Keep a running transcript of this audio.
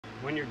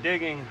When you're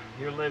digging,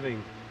 you're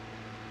living.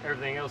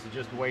 Everything else is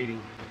just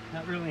waiting.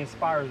 That really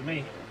inspires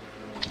me.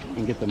 You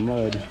can get the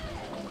mud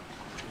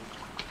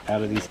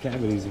out of these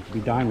cavities. There could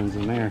be diamonds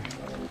in there.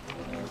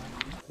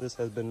 This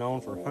has been known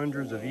for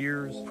hundreds of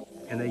years,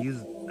 and they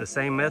use the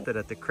same method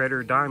at the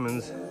Quartz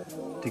Diamonds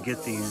to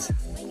get these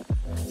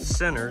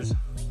centers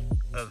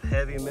of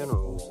heavy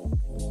minerals.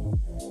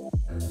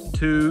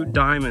 2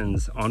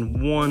 diamonds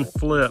on one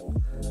flip.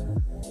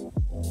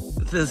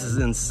 This is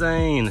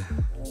insane.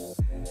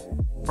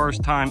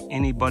 First time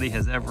anybody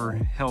has ever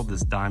held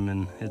this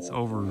diamond. It's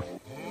over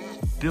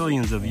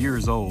billions of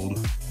years old.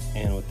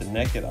 And with the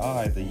naked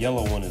eye, the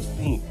yellow one is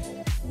pink.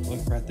 Look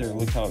right there,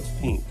 look how it's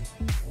pink.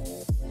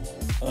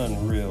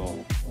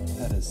 Unreal.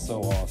 That is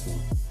so awesome.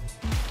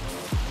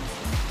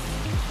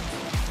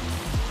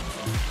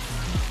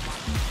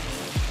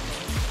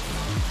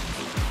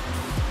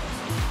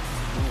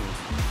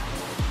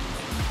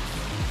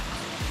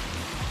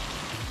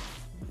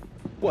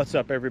 What's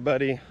up,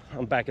 everybody?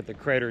 I'm back at the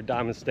Quartz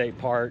Diamond State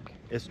Park.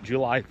 It's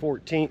July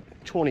 14th,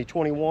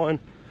 2021.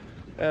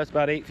 It's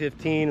about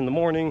 8:15 in the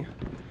morning.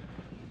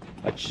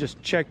 I just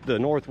checked the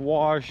north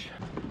wash.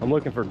 I'm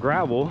looking for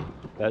gravel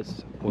that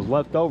was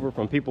left over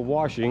from people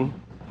washing.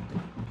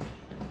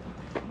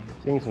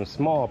 Seeing some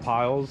small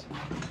piles.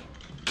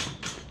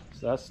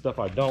 So that's stuff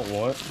I don't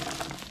want.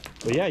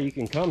 But yeah, you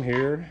can come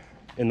here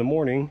in the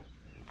morning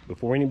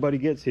before anybody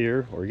gets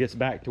here or gets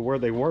back to where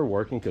they were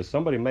working, because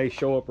somebody may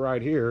show up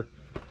right here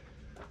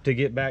to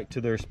get back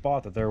to their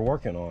spot that they're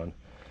working on,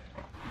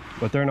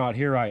 but they're not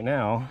here right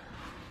now.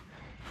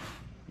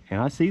 And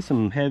I see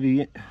some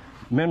heavy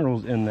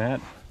minerals in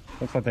that.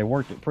 Looks like they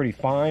worked it pretty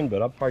fine,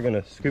 but I'm probably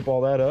gonna scoop all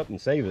that up and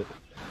save it,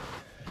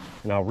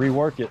 and I'll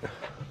rework it.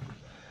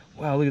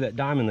 Wow, look at that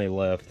diamond they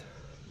left.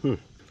 I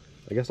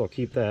guess I'll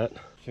keep that.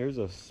 Here's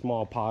a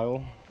small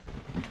pile.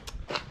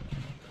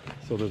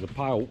 So there's a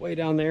pile way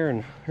down there,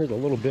 and here's a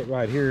little bit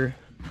right here.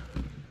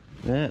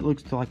 That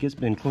looks like it's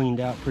been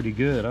cleaned out pretty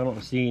good. I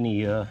don't see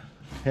any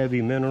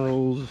heavy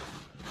minerals,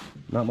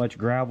 not much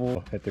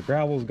gravel. If the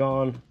gravel's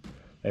gone,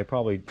 they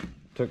probably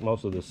took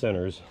most of the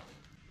centers.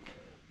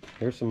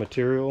 Here's some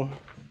material.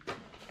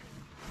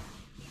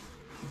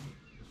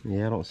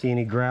 Yeah, I don't see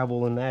any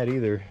gravel in that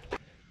either.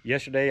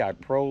 Yesterday I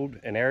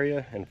probed an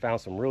area and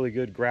found some really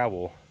good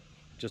gravel.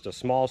 Just a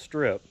small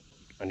strip.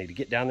 I need to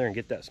get down there and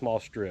get that small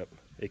strip.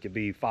 It could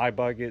be 5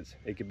 buckets,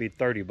 it could be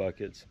 30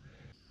 buckets.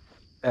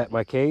 At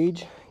my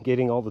cage,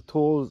 getting all the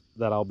tools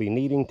that I'll be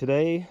needing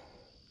today.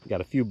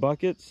 Got a few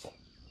buckets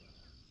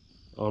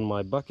on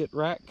my bucket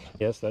rack.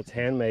 Yes, that's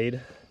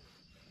handmade.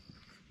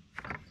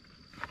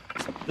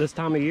 This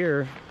time of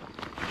year,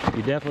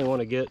 you definitely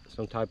want to get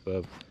some type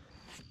of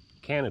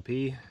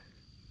canopy,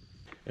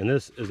 and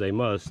this is a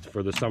must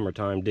for the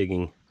summertime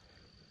digging.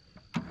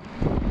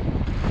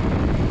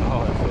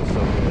 Oh, that feels so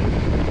good.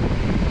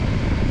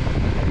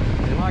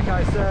 And like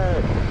I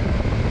said,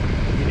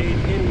 if you need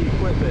any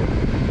equipment,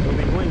 there'll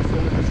be links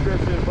in the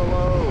description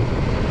below.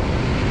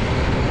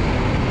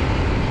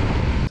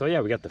 So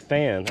yeah, we got the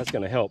fan. That's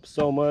gonna help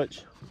so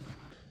much,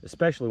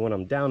 especially when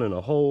I'm down in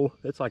a hole.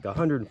 It's like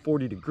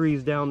 140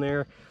 degrees down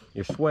there.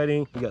 You're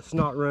sweating, you got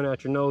snot running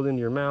out your nose into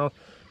your mouth,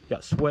 you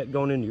got sweat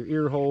going into your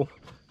ear hole.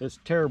 It's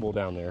terrible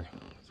down there.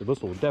 So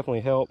this will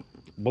definitely help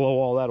blow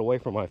all that away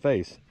from my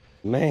face.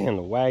 Man,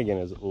 the wagon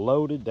is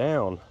loaded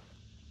down.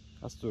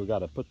 I still got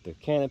to put the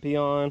canopy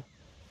on,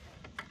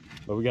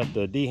 but we got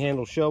the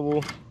D-handle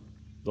shovel,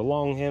 the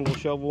long handle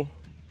shovel,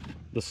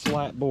 the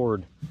slat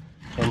board,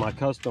 and my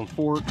custom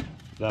fork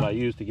that I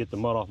use to get the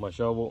mud off my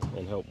shovel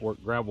and help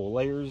work gravel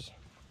layers.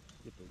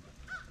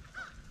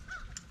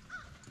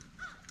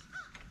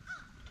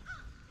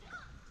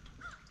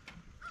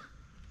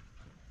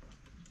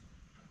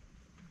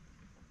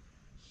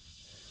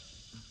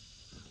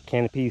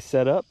 Canopy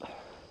set up.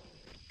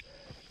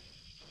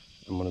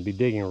 I'm going to be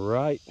digging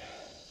right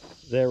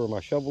there where my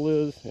shovel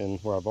is and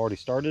where I've already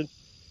started.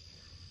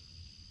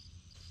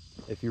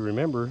 If you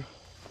remember,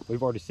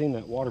 we've already seen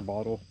that water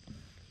bottle.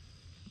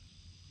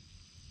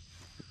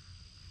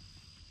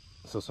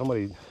 So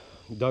somebody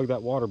dug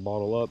that water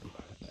bottle up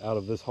out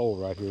of this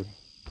hole right here.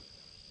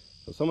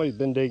 So somebody's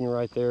been digging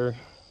right there.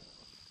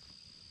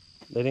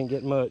 They didn't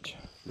get much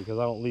because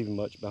I don't leave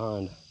much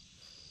behind.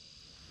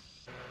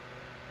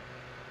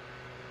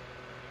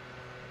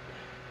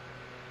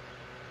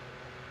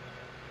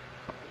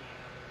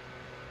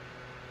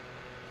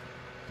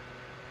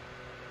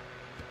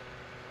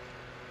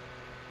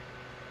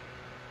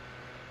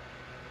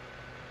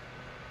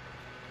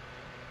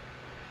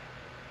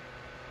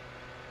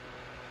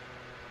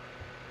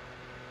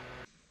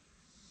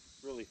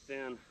 Really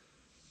thin.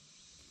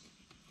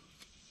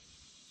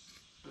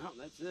 Oh,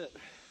 that's it.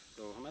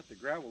 So I'm at the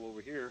gravel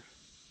over here.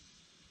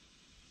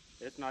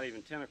 It's not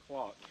even 10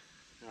 o'clock,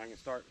 and I can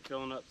start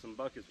filling up some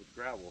buckets with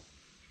gravel.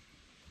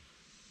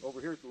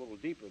 Over here it's a little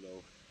deeper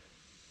though.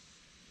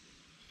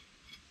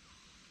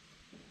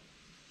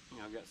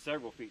 I've got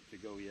several feet to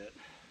go yet.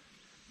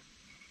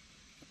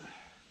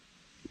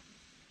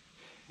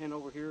 And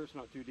over here it's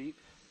not too deep.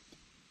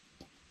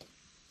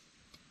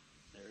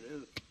 There it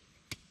is.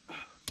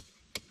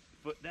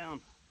 foot down.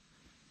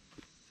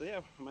 So yeah,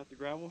 I'm at the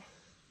gravel.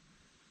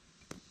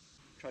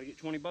 Try to get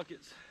 20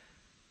 buckets.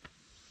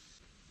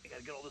 I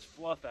gotta get all this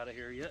fluff out of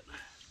here yet.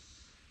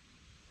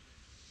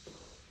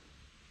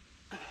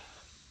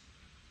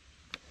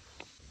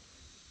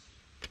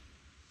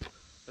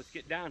 Let's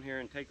get down here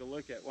and take a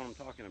look at what I'm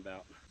talking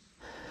about.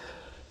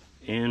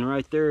 And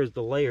right there is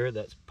the layer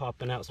that's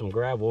popping out some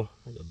gravel.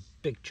 There's a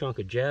big chunk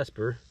of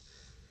jasper.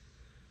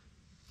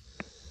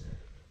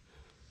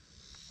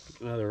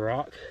 Another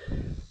rock.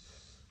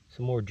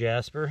 Some more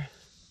jasper.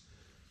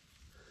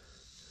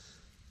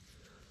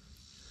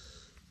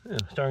 Yeah,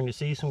 starting to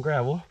see some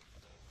gravel.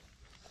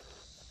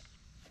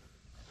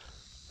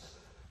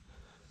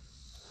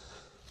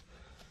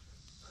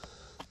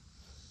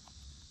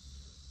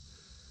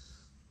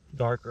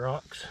 Dark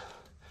rocks.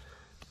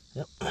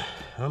 Yep,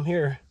 I'm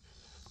here.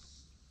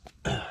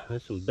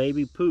 There's some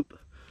baby poop.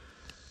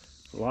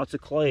 Lots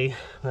of clay.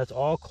 That's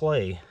all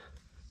clay.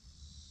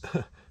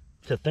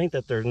 To think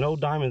that there's no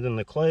diamonds in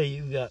the clay,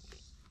 you've got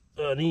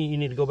you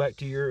need to go back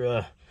to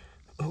your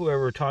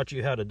whoever taught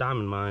you how to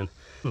diamond mine.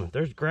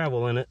 There's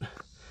gravel in it.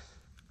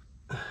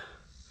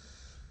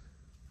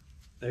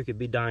 There could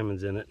be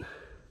diamonds in it,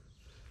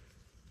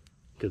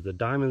 because the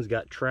diamonds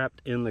got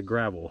trapped in the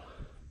gravel.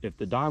 If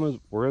the diamonds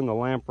were in the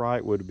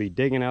lamproite, would be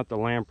digging out the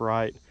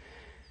lamproite,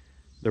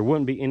 there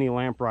wouldn't be any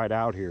lamproite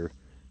out here.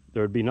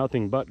 There would be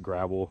nothing but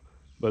gravel.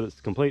 But it's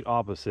the complete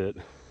opposite.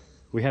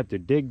 We have to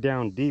dig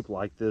down deep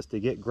like this to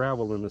get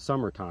gravel in the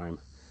summertime,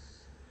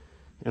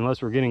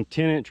 unless we're getting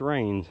 10-inch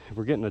rain. If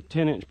we're getting a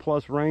 10-inch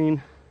plus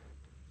rain,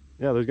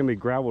 yeah, there's gonna be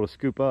gravel to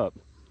scoop up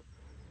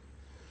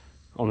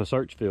on the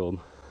search field.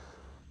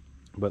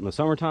 But in the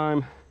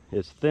summertime,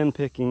 it's thin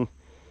picking.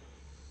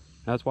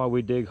 That's why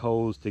we dig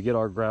holes to get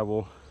our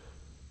gravel.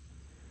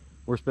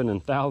 We're spending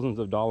thousands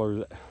of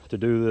dollars to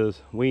do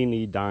this. We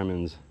need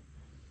diamonds.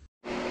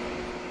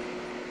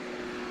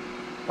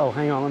 Oh,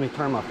 hang on, let me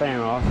turn my fan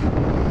off.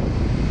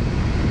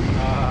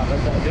 I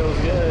bet that feels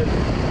good.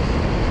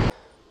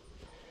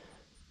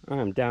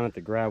 I'm down at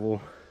the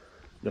gravel,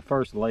 the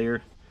first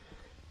layer,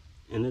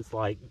 and it's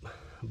like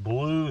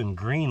blue and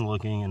green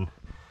looking and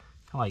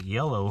kind of like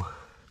yellow.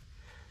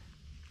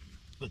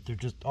 But they're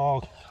just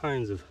all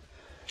kinds of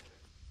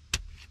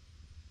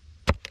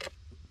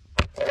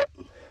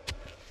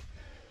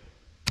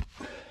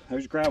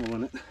there's gravel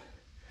in it.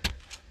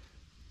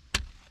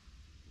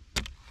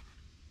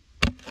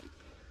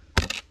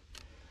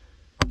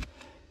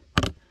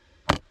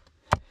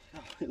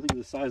 Oh, look at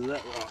the size of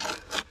that rock.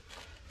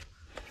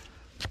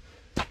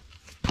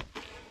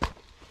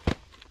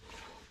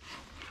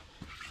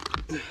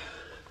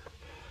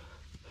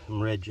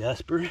 Some red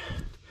jasper.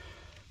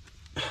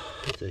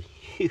 It's a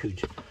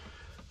huge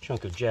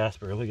chunk of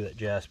jasper. Look at that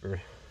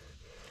jasper.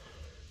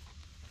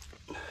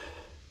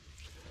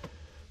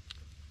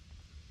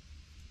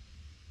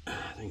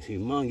 Thing's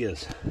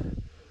humongous.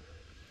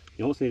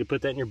 You almost need to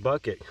put that in your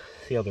bucket.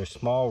 See how there's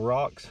small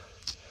rocks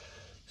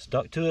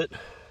stuck to it?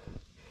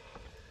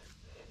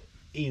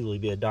 Easily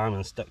be a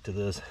diamond stuck to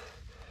this.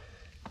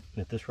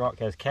 And if this rock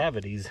has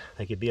cavities,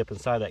 they could be up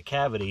inside that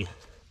cavity.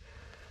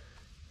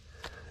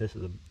 This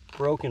is a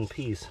broken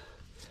piece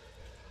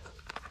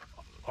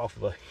off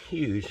of a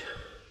huge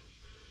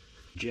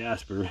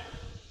jasper.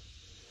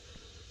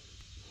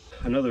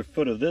 Another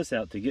foot of this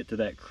out to get to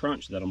that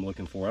crunch that I'm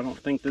looking for. I don't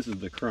think this is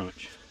the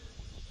crunch.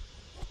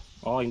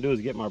 All I can do is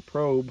get my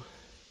probe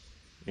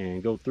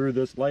and go through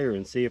this layer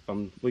and see if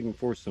I'm looking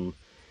for some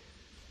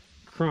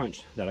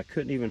crunch that I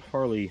couldn't even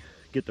hardly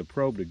get the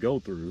probe to go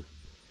through.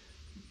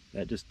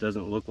 That just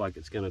doesn't look like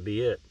it's going to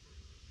be it.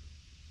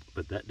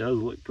 But that does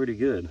look pretty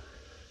good.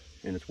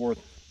 And it's worth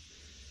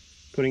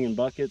putting in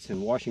buckets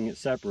and washing it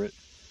separate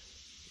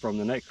from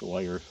the next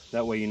layer.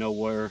 That way you know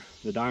where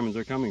the diamonds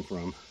are coming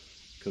from.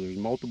 Because there's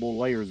multiple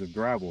layers of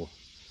gravel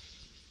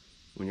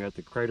when you're at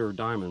the crater of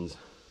diamonds.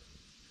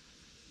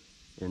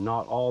 And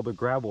not all the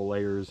gravel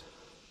layers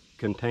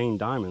contain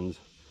diamonds.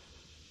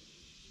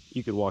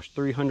 You could wash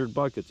 300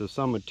 buckets of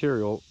some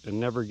material and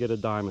never get a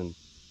diamond.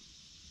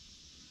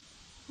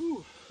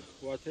 Whew.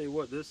 Well, I tell you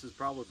what, this is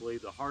probably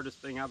the hardest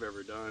thing I've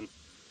ever done.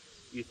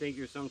 You think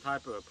you're some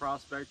type of a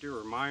prospector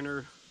or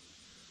miner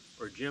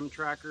or gem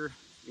tracker,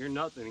 you're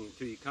nothing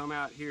until you come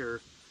out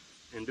here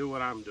and do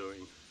what I'm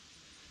doing.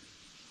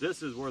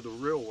 This is where the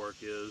real work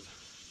is.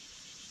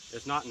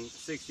 It's not in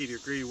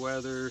 60-degree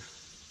weather,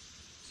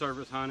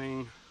 surface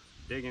hunting,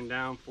 digging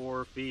down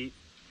 4 feet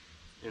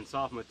in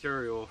soft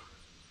material,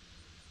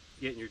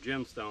 getting your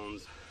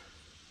gemstones.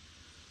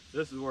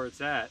 This is where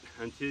it's at.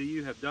 Until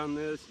you have done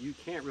this, you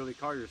can't really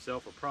call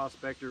yourself a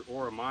prospector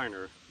or a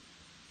miner.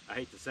 I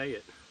hate to say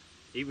it.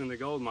 Even the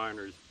gold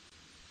miners,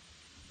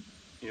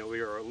 you know, we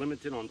are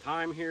limited on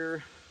time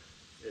here.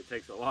 It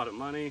takes a lot of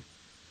money,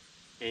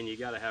 and you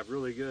got to have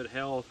really good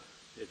health.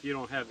 If you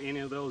don't have any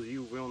of those,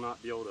 you will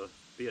not be able to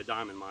be a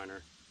diamond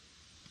miner.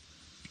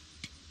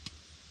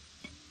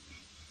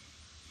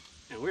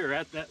 And we were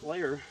at that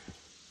layer.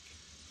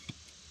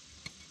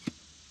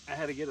 I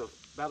had to get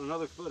about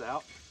another foot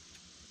out.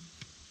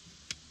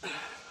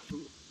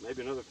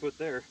 Maybe another foot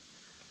there.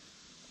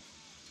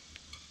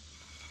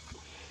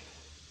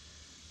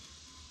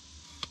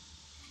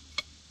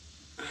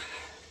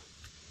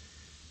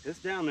 It's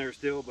down there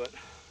still, but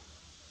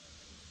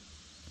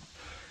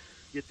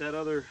get that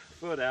other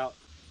foot out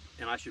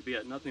and I should be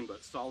at nothing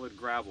but solid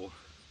gravel.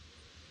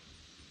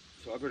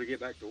 So I better get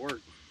back to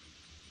work.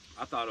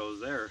 I thought I was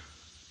there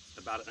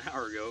about an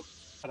hour ago.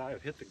 But I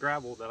have hit the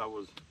gravel that I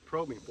was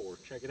probing for.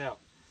 Check it out.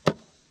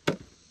 And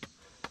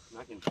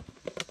I can't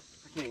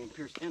even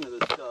pierce into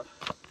this stuff.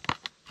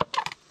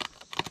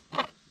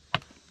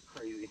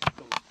 Crazy.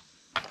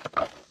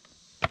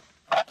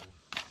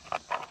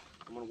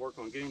 I'm gonna work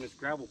on getting this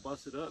gravel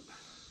busted up,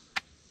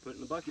 put it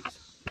in the buckets.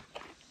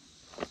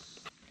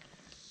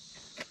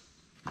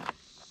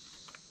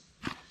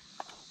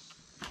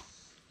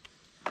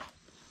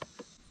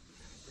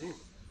 Damn,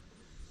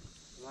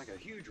 there's like a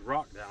huge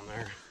rock down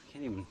there.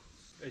 Can't even.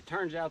 It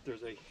turns out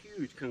there's a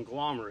huge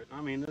conglomerate.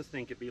 I mean, this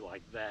thing could be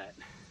like that.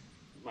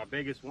 My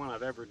biggest one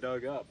I've ever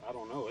dug up. I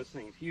don't know, this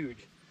thing's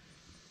huge.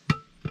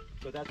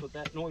 But that's what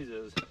that noise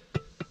is.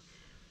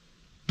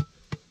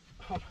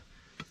 Oh,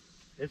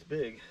 it's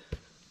big.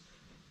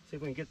 See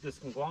if we can get this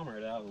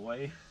conglomerate out of the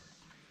way.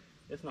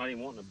 It's not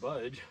even wanting to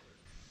budge.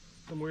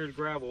 Some weird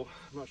gravel.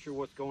 I'm not sure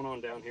what's going on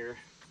down here.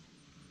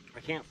 I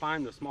can't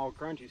find the small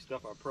crunchy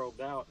stuff I probed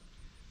out.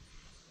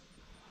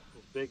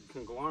 This big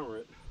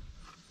conglomerate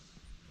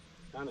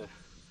kind of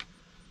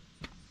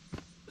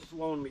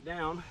slowing me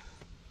down.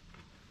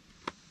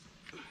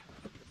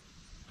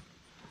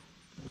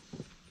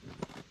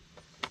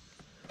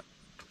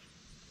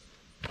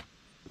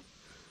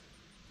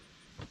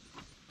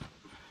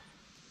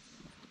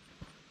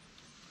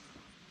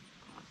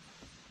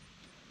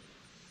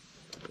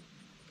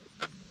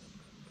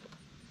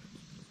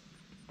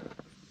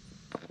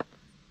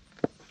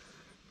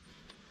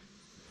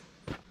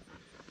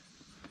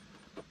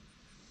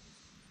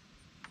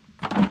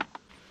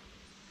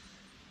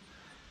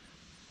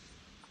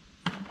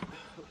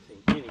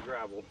 Any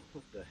gravel.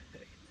 What the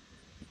heck?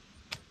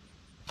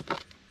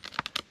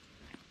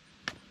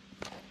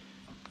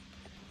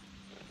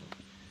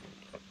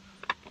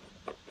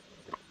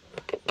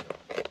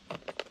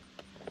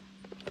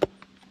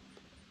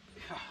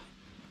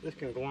 This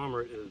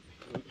conglomerate is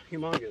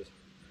humongous.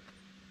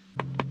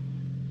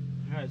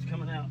 Alright, it's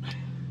coming out.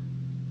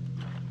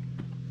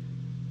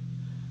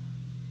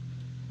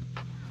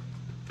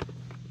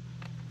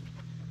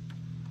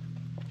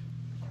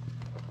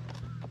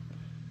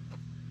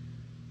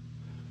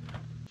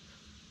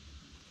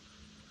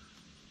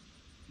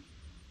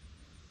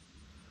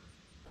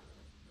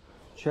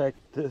 Check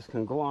this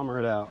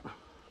conglomerate out.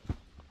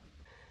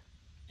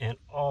 And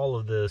all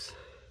of this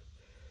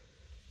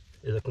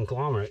is a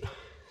conglomerate.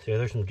 See,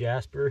 there's some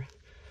jasper.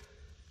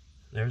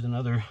 There's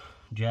another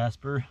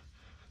jasper.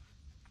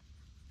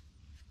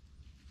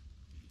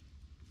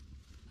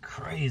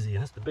 Crazy.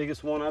 That's the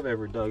biggest one I've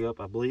ever dug up,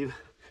 I believe.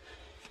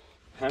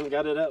 Haven't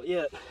got it out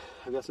yet.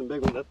 I've got some big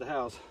ones at the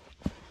house.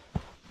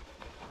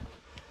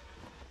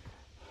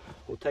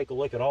 We'll take a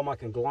look at all my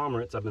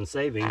conglomerates I've been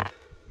saving.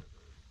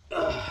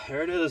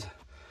 There it is.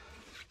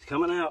 It's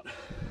coming out.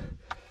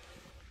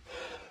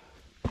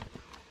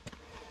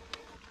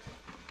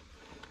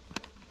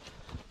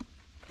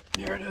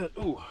 There it is.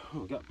 Ooh,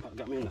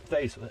 got me in the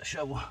face with that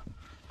shovel.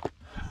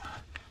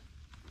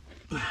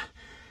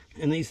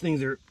 And these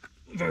things are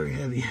very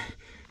heavy.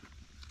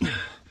 I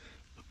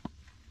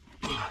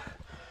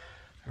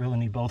really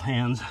need both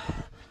hands.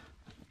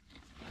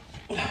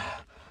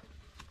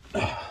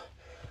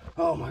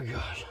 Oh my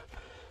gosh.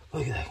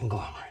 Look at that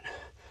conglomerate.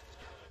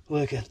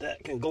 Look at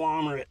that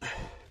conglomerate.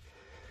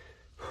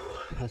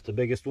 That's the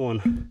biggest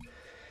one.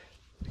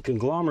 The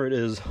conglomerate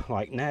is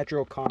like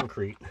natural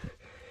concrete.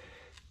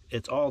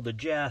 It's all the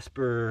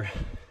jasper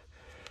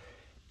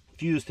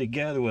fused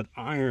together with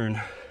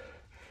iron.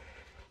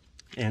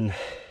 And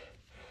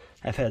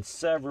I've had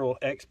several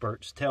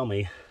experts tell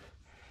me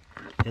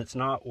it's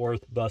not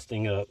worth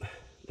busting up.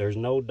 There's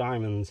no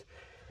diamonds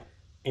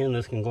in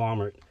this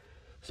conglomerate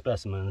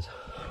specimens.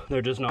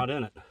 They're just not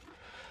in it.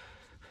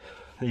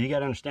 You got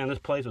to understand, this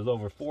place was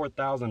over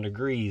 4,000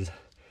 degrees.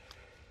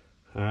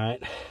 All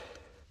right.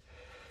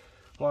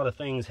 A lot of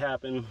things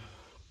happen,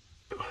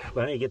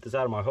 but I need to get this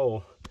out of my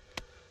hole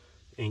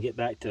and get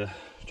back to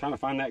trying to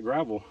find that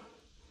gravel.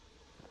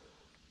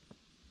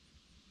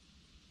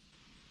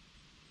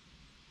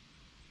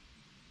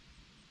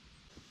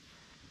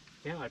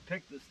 Can I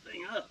pick this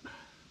thing up?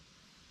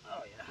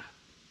 Oh yeah.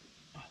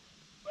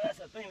 Well, that's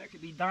the thing, there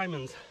could be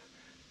diamonds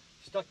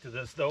stuck to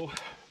this though.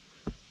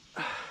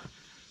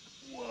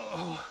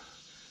 Whoa.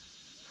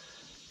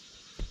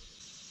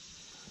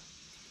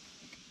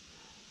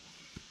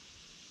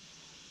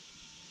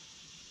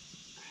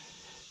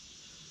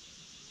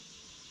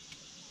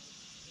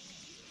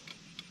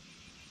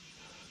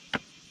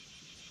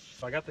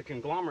 So I got the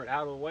conglomerate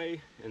out of the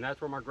way, and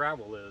that's where my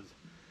gravel is.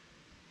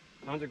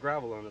 Tons of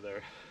gravel under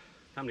there.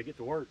 Time to get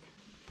to work.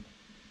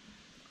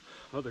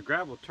 Well, the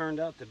gravel turned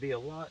out to be a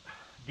lot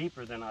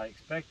deeper than I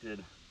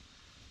expected.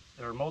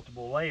 There were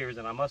multiple layers,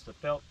 and I must have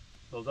felt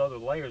those other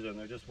layers in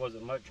there. Just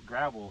wasn't much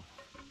gravel.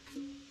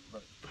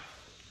 But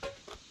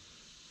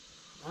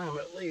I'm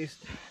at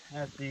least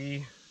at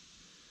the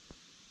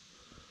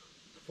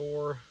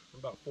 4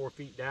 about 4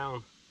 feet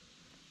down.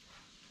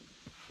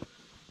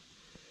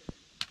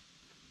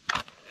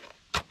 But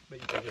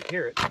you can just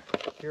hear it.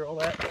 Hear all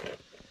that?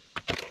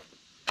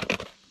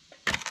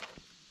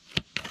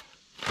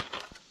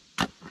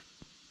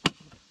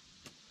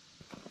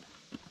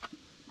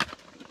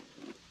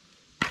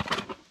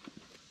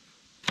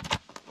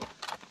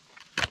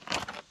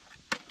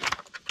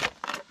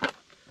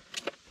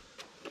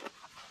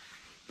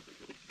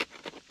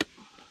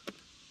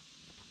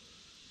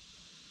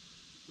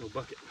 No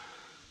bucket.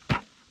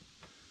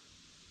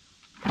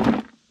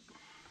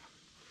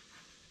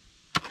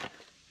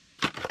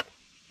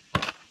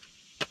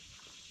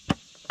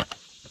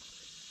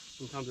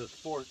 Sometimes this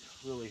fork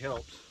really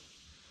helps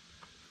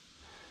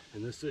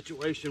in this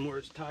situation where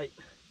it's tight.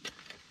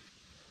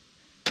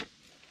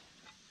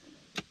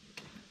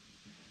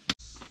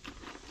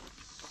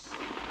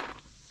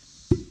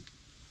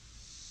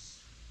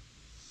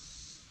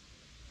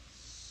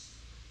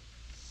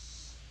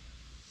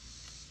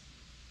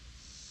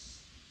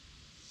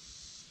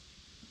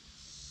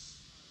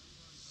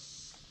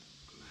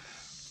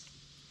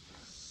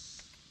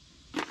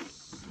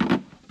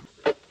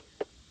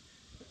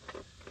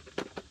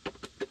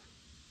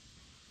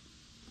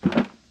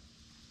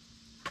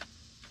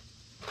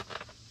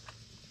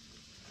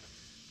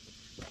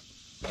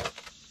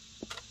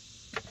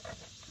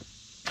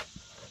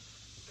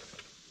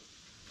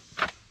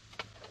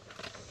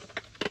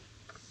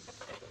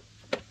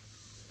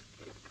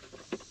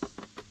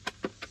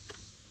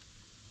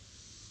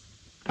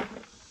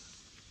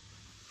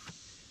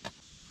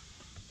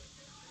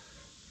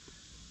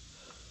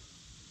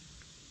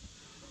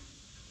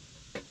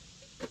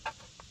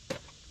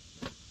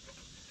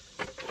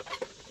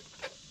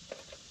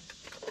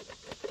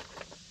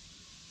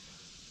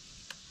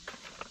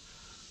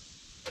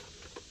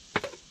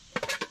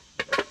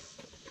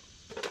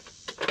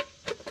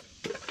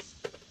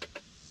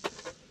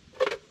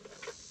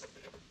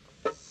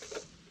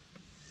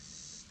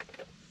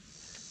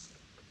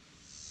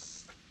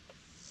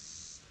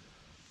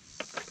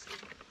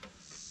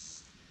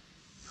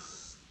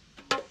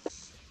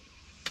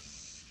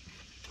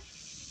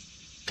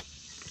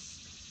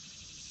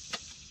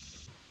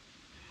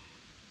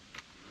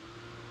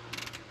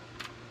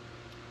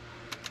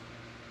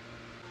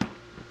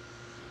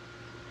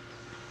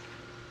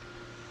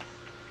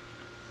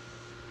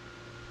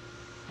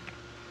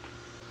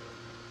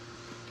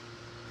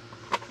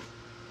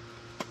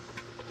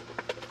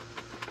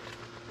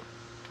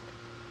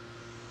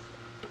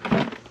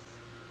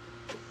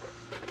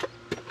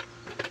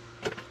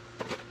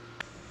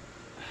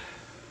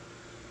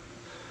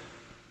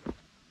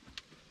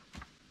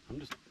 I'm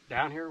just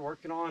down here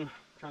working on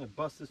trying to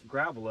bust this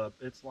gravel up.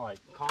 It's like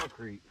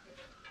concrete.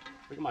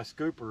 Look at my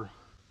scooper.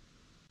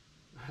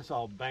 It's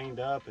all banged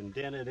up and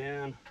dented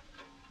in.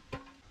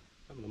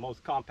 Some of the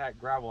most compact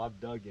gravel I've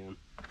dug in.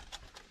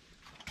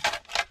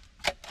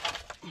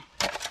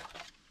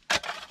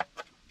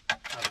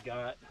 I've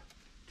got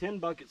 10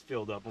 buckets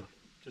filled up. I'm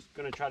just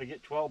going to try to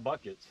get 12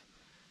 buckets.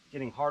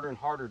 Getting harder and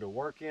harder to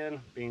work in,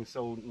 being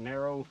so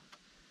narrow.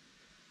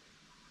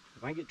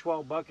 If I can get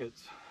 12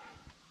 buckets,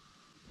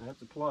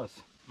 that's a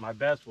plus. My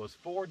best was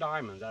 4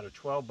 diamonds out of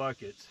 12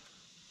 buckets.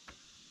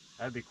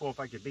 That'd be cool if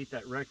I could beat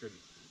that record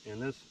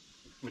in this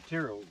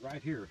material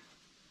right here.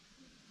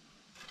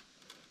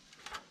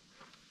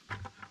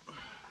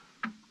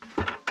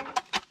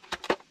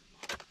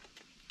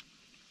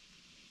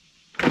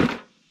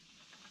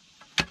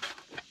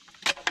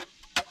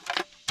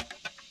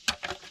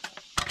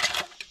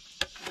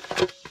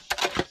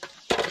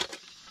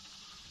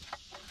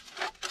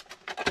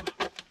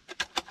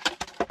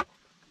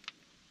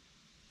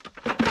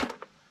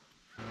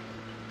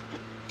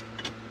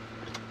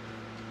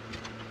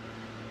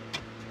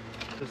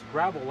 This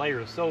gravel layer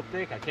is so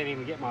thick I can't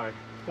even get my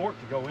fork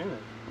to go in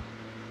it.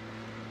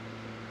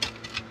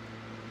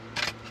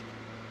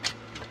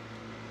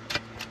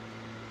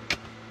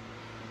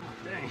 Oh,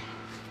 dang.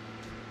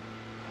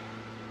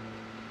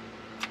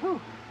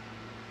 Whew.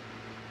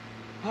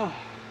 Oh.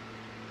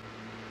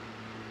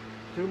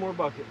 2 more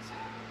buckets.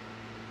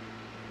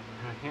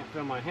 I can't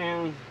feel my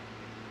hands.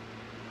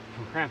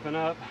 I'm cramping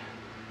up.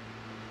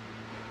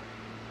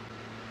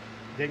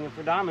 Digging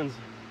for diamonds.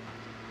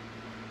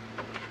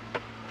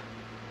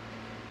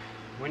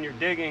 When you're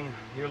digging,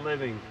 you're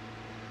living.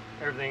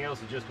 Everything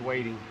else is just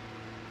waiting.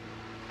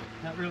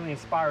 That really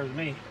inspires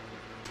me.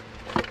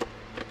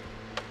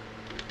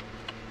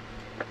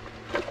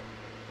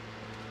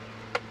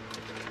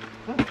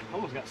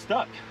 Almost got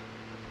stuck.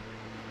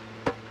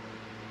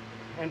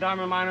 And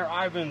diamond miner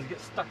Ivins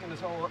gets stuck in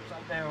this hole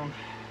upside down.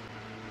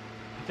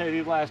 I tell you,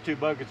 these last 2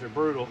 buckets are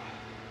brutal.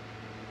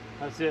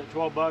 That's it,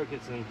 12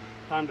 buckets and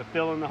time to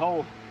fill in the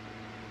hole.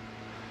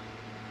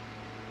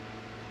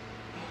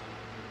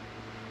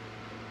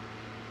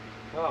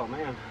 Oh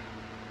man,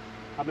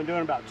 I've been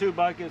doing about 2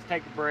 buckets,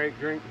 take a break,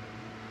 drink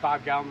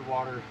 5 gallons of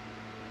water,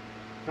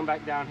 come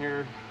back down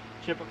here,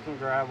 chip up some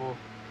gravel,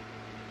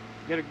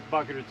 get a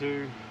bucket or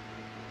 2,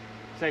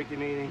 safety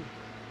meeting.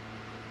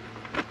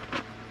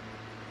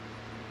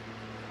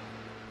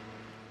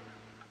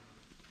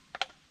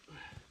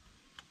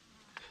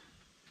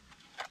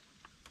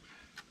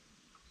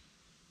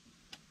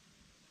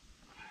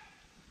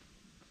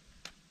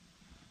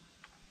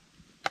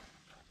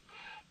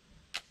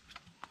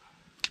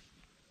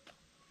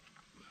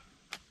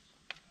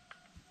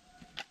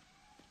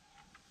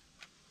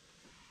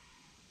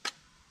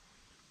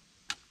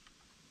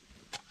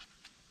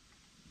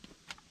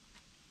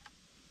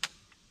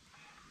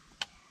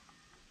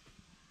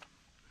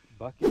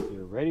 buckets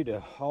are ready to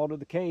haul to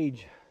the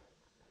cage.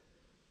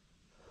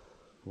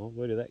 All the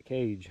way to that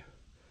cage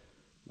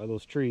by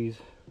those trees.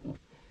 And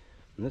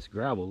this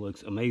gravel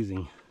looks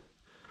amazing.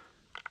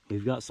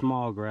 We've got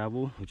small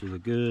gravel, which is a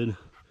good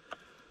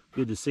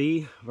to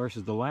see,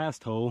 versus the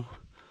last hole.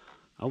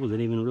 I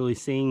wasn't even really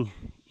seeing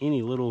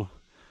any little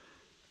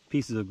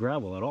pieces of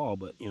gravel at all,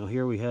 but you know,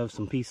 here we have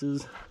some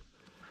pieces.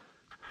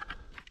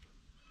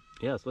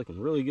 Yeah, it's looking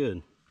really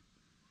good.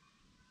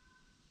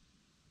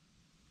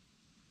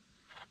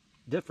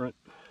 Different.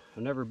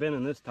 I've never been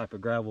in this type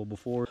of gravel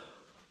before.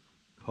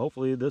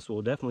 Hopefully this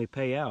will definitely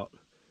pay out.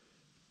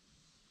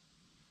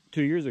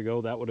 2 years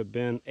ago that would have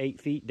been 8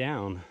 feet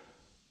down,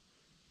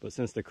 but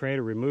since the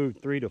crater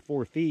removed 3 to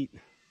 4 feet,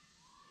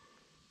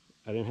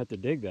 I didn't have to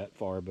dig that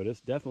far. But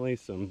it's definitely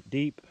some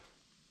deep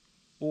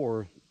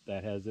ore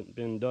that hasn't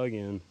been dug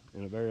in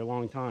a very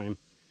long time.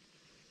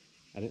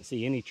 I didn't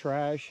see any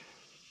trash,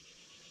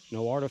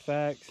 no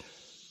artifacts,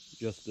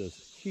 just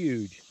this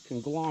huge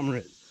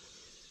conglomerate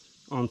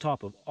on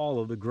top of all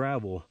of the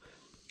gravel.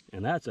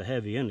 And that's a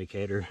heavy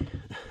indicator.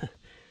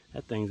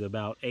 That thing's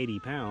about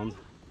 80 pounds.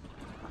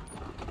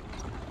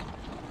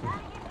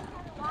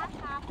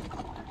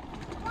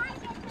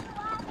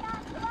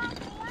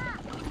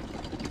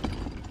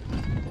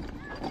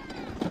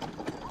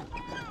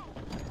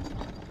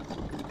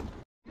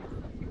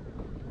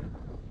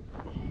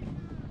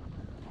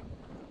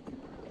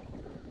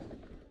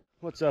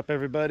 What's up,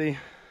 everybody?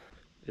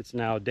 It's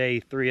now day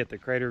 3 at the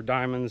Crater of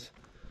Diamonds.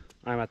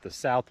 I'm at the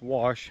South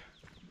Wash,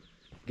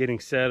 getting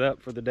set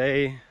up for the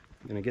day.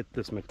 I'm gonna get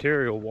this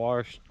material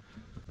washed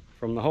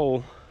from the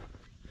hole.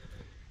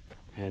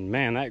 And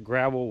man, that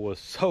gravel was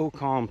so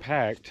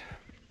compact.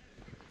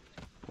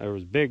 There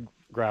was big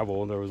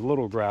gravel, there was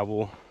little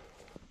gravel.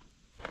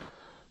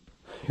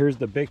 Here's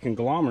the big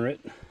conglomerate.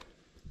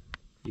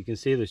 You can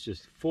see this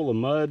just full of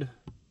mud.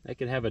 That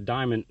could have a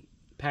diamond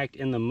packed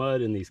in the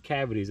mud in these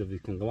cavities of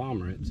these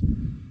conglomerates.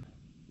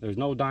 There's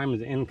no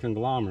diamonds in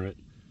conglomerate,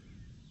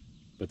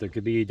 but there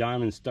could be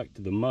diamonds stuck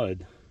to the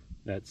mud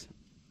that's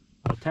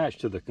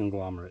attached to the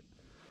conglomerate.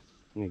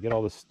 I'm gonna get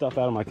all this stuff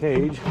out of my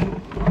cage.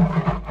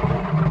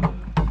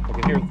 I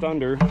can hear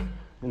thunder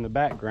in the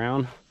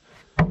background.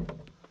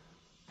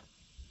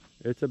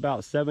 It's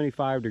about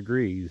 75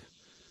 degrees.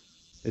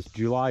 It's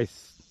July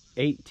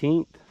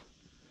 18th,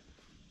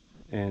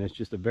 and it's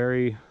just a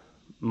very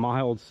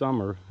mild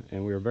summer,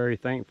 and we are very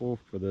thankful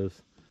for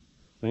this.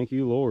 Thank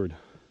you, Lord.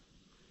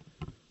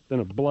 It's been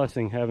a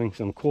blessing having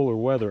some cooler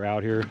weather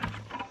out here.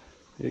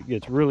 It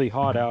gets really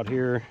hot out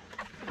here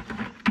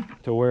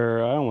to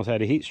where I almost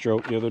had a heat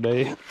stroke the other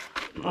day.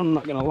 I'm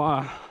not gonna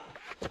lie.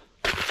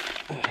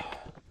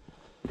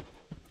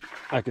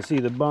 I could see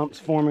the bumps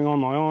forming on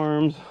my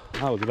arms.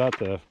 I was about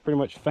to pretty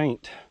much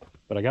faint,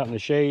 but I got in the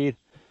shade,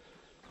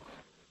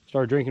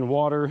 started drinking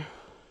water,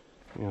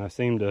 and I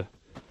seemed to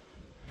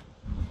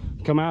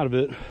come out of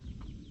it. All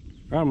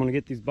right, I'm gonna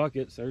get these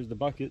buckets. There's the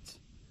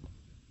buckets.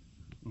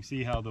 You can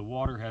see how the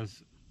water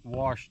has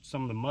washed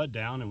some of the mud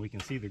down, and we can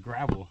see the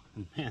gravel.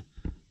 And man,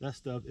 that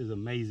stuff is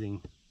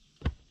amazing.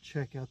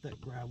 Check out that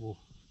gravel.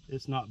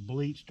 It's not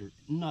bleached or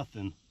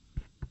nothing.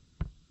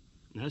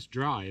 And that's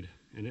dried,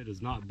 and it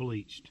is not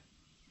bleached.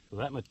 So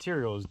that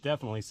material is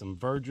definitely some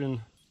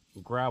virgin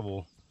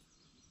gravel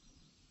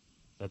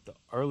that the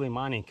early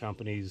mining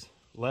companies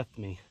left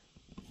me.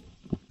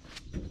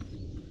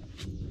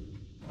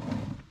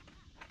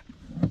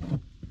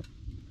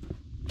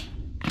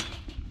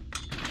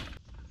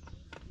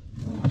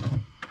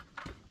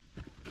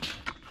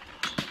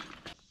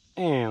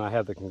 And I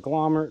have the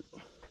conglomerate,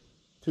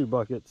 2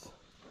 buckets.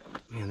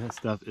 Man, that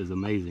stuff is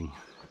amazing.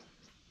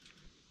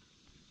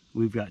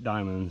 We've got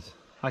diamonds.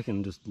 I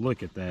can just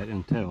look at that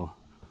and tell.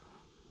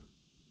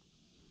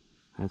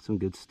 That's some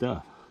good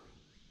stuff.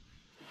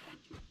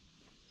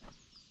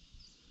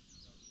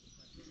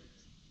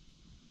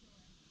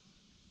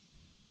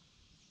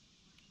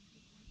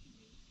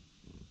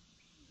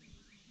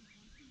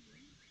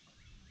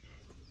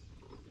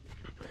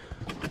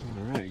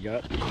 All right,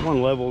 got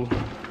one level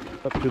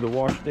up to the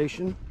wash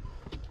station.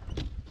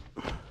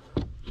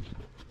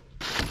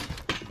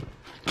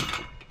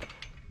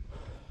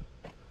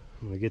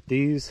 I'm gonna get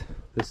these.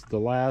 This is the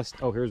last.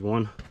 Oh, here's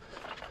one.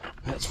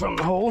 That's from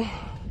the hole.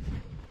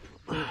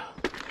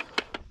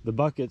 The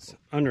buckets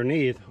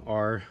underneath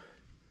are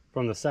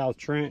from the South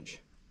Trench,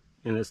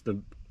 and it's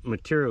the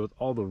material with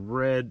all the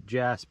red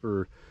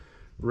jasper,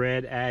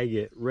 red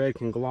agate, red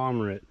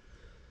conglomerate.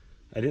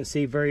 I didn't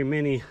see very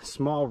many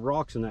small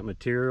rocks in that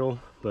material,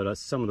 but it's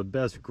some of the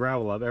best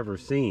gravel I've ever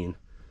seen.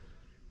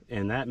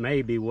 And that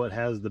may be what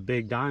has the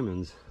big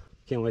diamonds.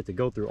 Can't wait to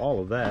go through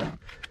all of that.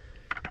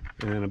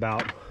 And then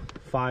about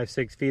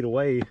 5-6 feet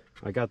away,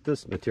 I got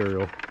this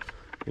material,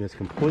 and it's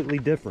completely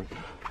different.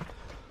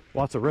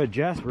 Lots of red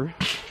jasper,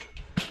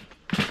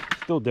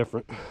 still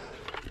different.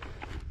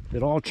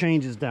 It all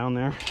changes down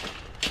there.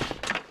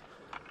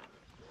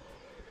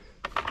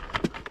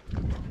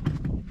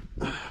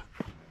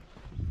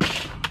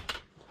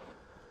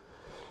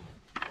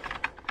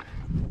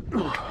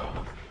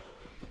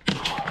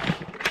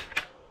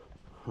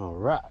 All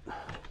right.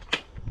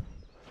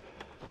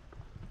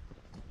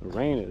 The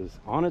rain is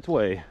on its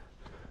way.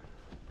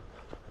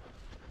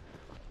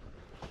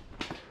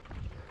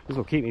 This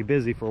will keep me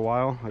busy for a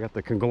while. I got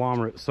the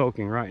conglomerate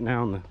soaking right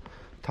now in the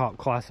top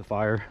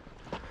classifier.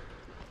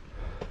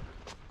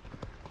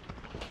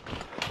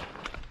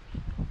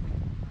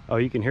 Oh,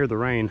 you can hear the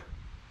rain.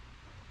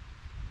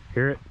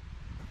 Hear it?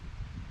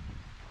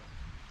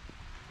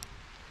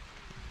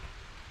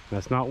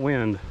 That's not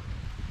wind.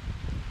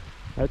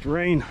 That's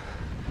rain.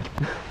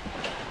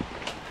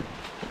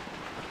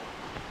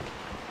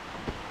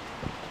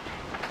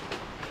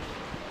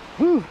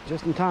 Whew,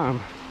 just in time.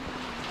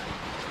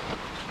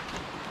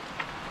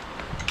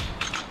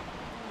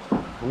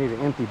 I need an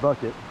empty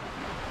bucket.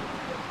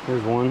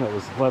 Here's one that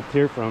was left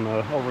here from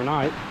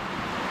overnight.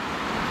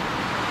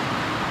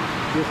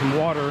 Get some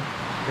water.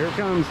 Here it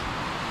comes.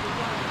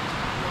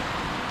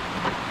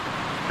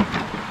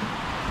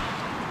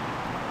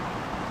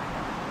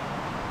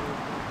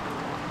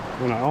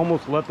 When I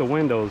almost left the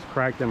windows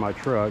cracked in my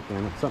truck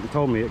and something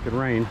told me it could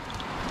rain.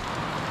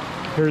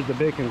 Here's the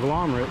big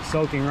conglomerate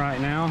soaking right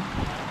now.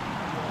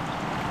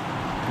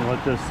 I'll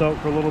let this soak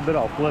for a little bit.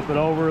 I'll flip it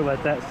over,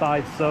 let that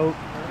side soak.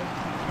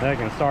 Then I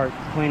can start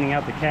cleaning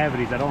out the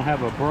cavities. I don't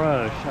have a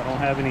brush. I don't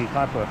have any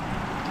type of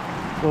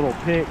little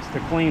picks to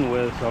clean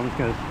with, so I'm just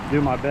going to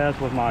do my best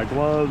with my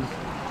gloves.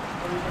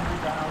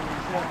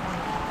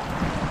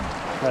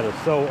 That is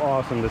so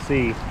awesome to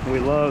see. We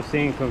love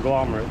seeing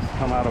conglomerates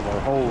come out of our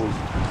holes,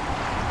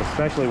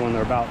 especially when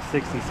they're about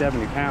 60,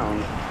 70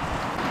 pounds.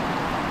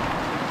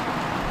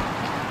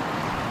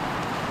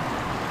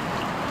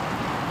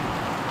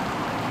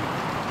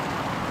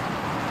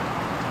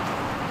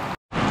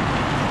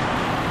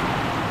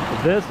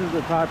 This is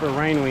the type of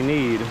rain we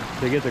need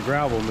to get the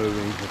gravel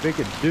moving. If it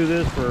could do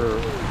this for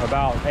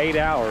about 8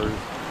 hours,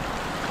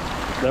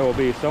 there will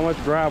be so much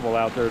gravel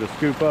out there to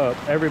scoop up.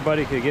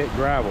 Everybody could get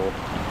gravel.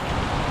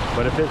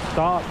 But if it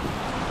stops,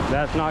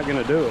 that's not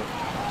going to do it.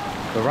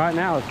 But right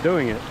now it's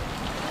doing it.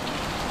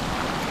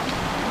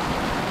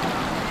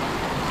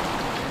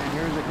 And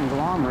here's the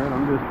conglomerate.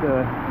 I'm just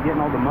getting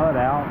all the mud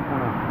out.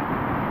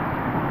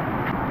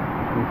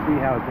 You can see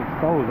how it's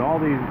exposed. All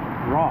these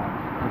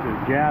rocks, which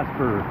is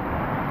jasper,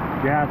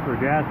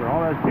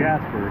 all that's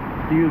jasper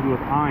fused with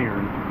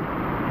iron.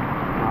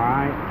 All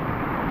right.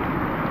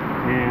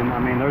 And I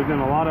mean, there's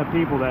been a lot of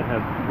people that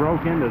have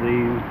broke into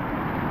these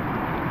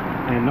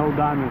and no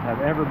diamonds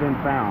have ever been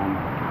found.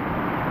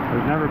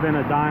 There's never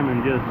been a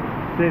diamond just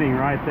sitting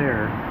right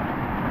there.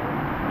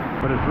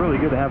 But it's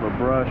really good to have a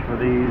brush for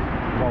these.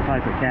 There's all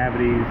types of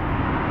cavities.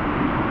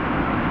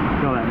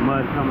 Feel that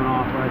mud coming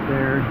off right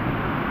there.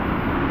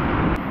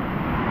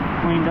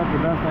 Cleaned up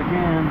the best I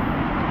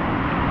can.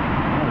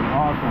 That is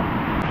awesome.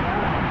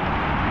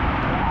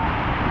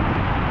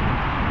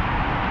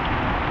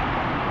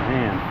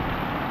 Man.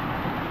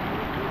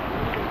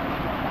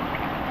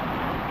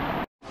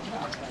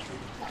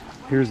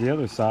 Here's the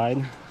other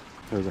side.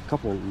 There's a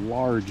couple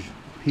large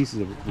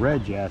pieces of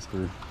red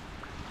jasper.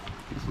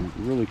 This is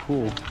really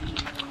cool.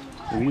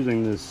 I'm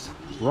using this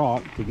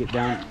rock to get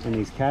down in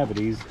these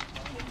cavities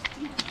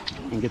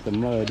and get the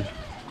mud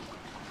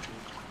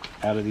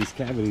out of these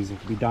cavities. There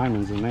could be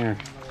diamonds in there.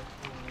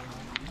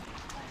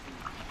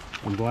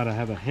 I'm glad I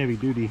have a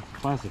heavy-duty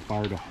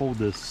classifier to hold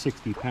this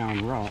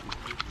 60-pound rock.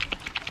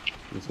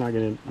 It's not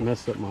going to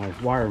mess up my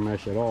wire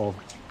mesh at all.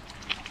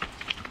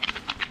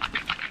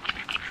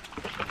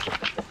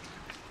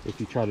 If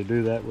you try to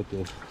do that with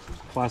the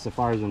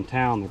classifiers in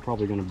town, they're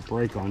probably going to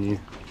break on you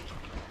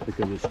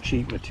because it's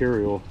cheap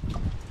material.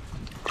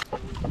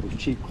 Those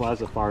cheap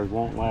classifiers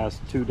won't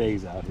last 2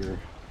 days out here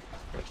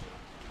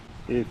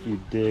if you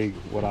dig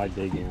what I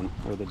dig in,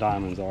 where the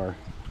diamonds are.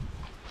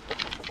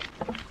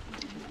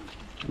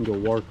 You can go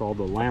work all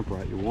the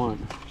lamproite you want.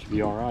 Should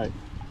be all right.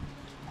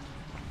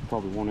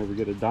 Probably won't ever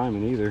get a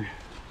diamond either.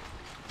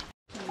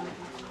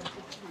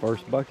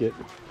 First bucket.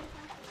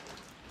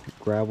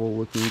 Gravel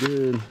looking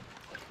good.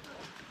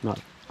 Not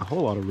a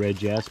whole lot of red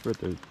jasper,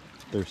 but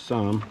there's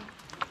some.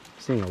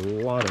 Seeing a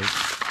lot of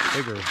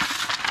bigger, look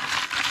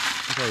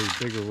at all these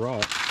bigger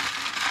rocks.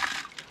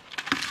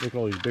 Look at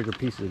all these bigger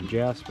pieces of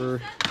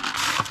jasper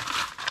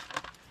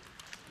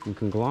and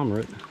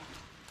conglomerate.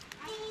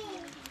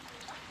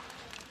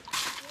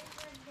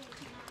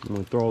 I'm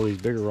going to throw all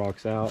these bigger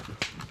rocks out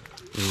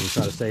and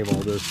try to save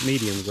all this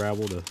medium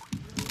gravel to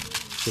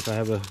see if I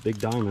have a big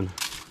diamond.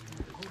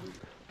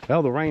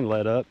 Well, the rain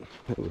let up.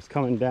 It was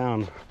coming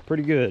down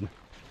pretty good.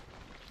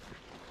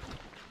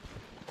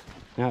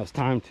 Now it's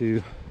time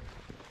to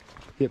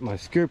get my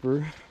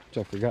scooper, which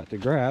I forgot to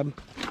grab.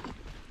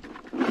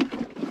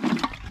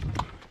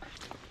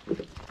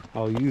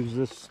 I'll use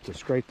this to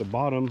scrape the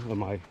bottom of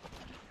my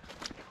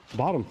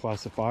bottom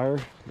classifier,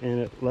 and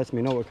it lets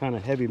me know what kind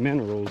of heavy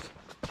minerals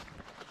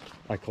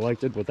I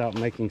collected without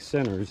making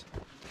centers.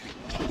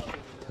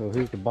 So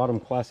here's the bottom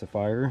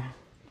classifier.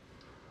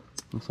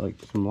 Looks like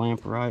some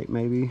lamproite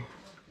maybe.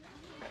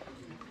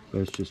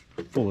 But it's just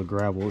full of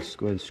gravel. Let's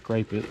go ahead and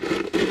scrape it.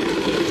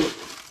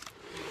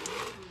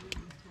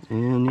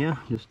 And yeah,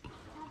 just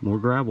more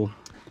gravel.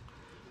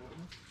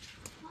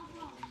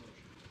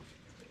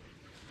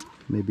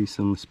 Maybe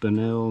some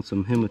spinel,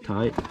 some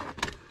hematite,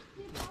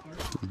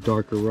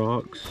 darker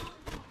rocks.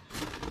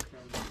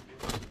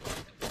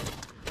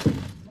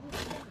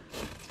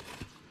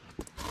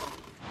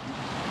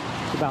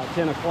 It's about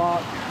 10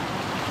 o'clock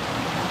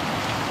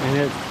and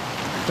it's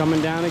coming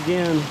down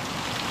again.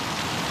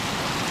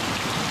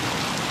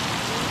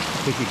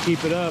 If you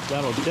keep it up,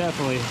 that'll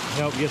definitely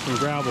help get some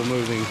gravel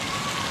moving.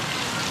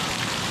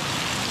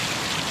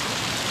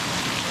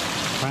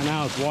 Right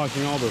now it's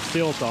washing all the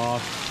silt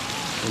off.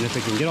 And if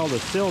it can get all the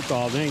silt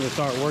off, then you can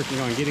start working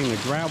on getting the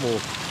gravel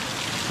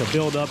to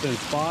build up in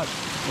spots.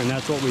 And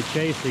that's what we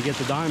chase to get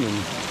the diamond.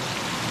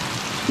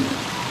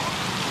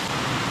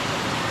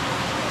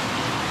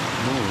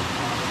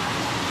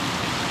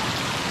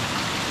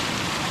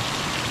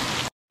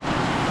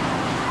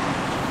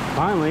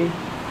 Finally,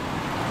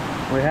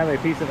 we have a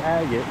piece of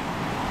agate.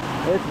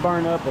 It's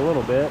burned up a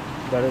little bit,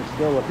 but it's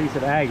still a piece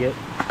of agate.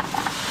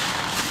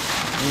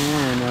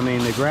 And I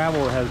mean, the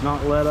gravel has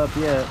not let up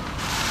yet.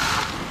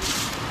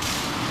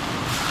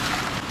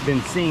 Been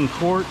seeing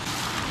quartz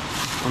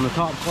on the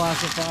top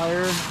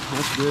classifier.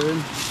 That's good.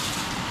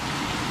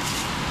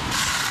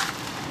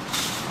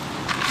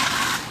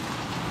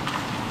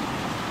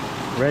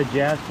 Red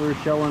jasper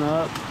showing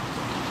up.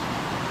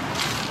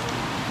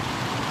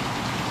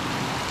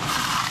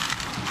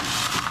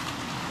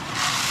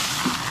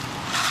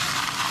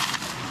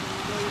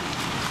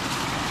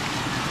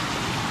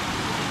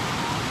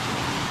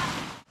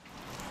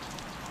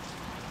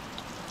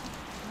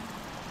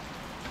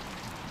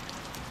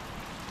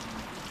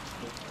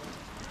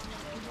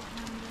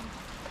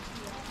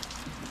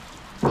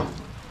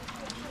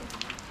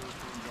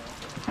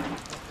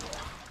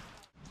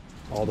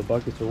 All the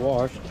buckets are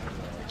washed.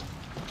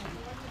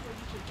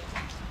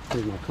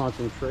 Here's my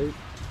concentrate.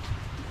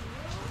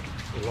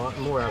 A lot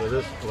more out of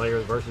this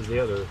layer versus the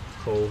other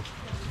hole.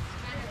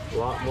 A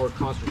lot more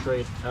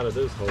concentrate out of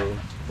this hole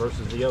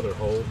versus the other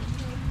hole.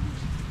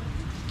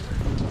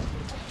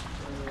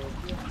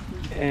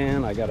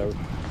 And I got a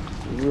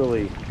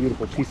really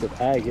beautiful piece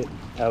of agate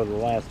out of the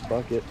last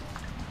bucket.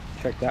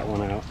 Check that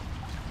one out.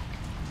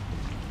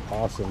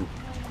 Awesome.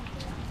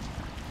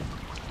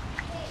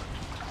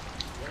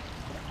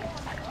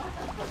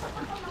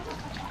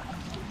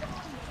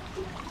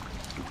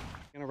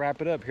 Wrap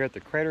it up here at the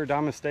Crater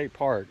Diamond State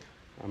Park.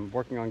 I'm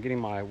working on getting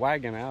my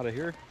wagon out of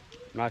here,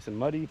 nice and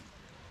muddy,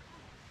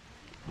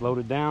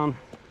 loaded down.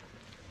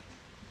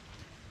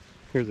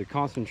 Here's the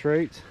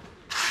concentrates,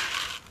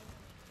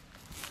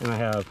 and I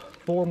have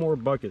 4 more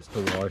buckets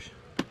to wash.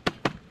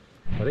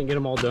 I didn't get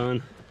them all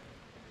done.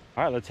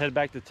 All right, let's head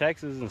back to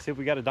Texas and see if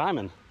we got a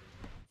diamond.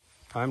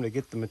 Time to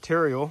get the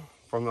material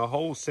from the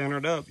hole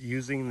centered up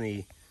using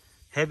the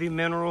heavy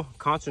mineral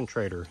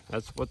concentrator.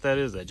 That's what that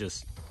is. That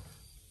just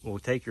will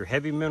take your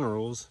heavy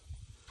minerals,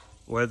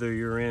 whether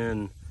you're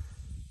in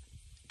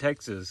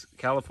Texas,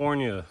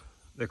 California,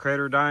 the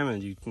Crater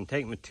Diamond, you can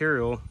take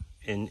material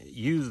and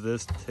use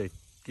this to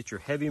get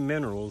your heavy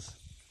minerals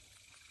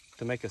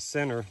to make a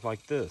center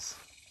like this.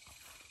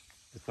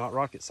 It's not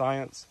rocket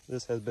science.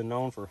 This has been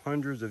known for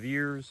hundreds of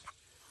years.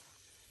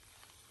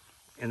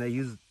 And they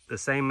use the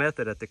same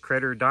method at the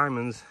Crater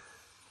Diamonds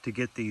to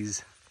get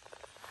these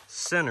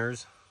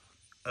centers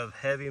of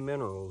heavy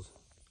minerals.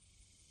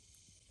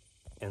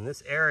 And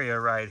this area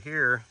right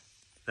here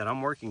that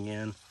I'm working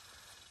in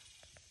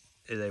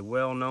is a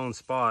well-known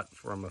spot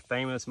from a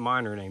famous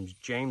miner named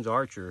James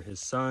Archer.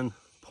 His son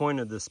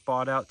pointed this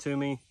spot out to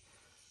me.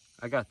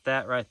 I got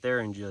that right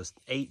there in just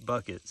 8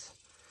 buckets,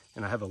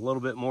 and I have a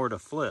little bit more to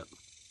flip.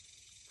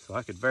 So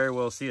I could very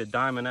well see a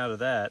diamond out of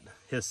that.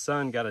 His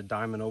son got a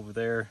diamond over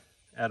there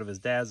out of his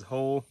dad's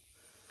hole,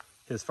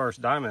 his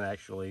first diamond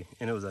actually,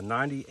 and it was a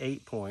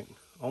 98 point,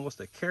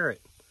 almost a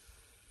carat.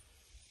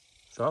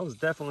 So I was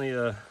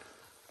definitely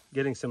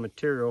getting some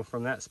material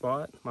from that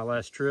spot, my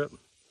last trip.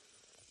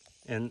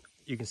 And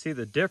you can see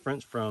the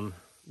difference from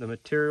the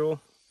material.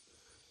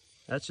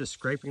 That's just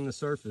scraping the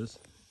surface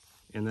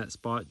in that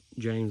spot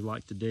James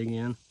liked to dig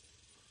in.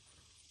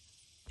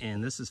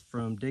 And this is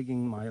from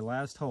digging my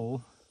last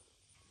hole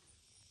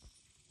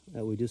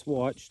that we just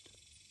watched.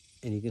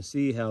 And you can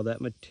see how that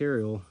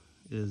material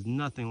is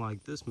nothing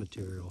like this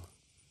material.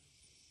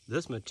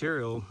 This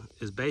material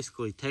is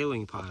basically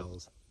tailing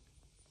piles.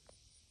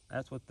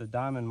 That's what the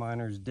diamond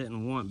miners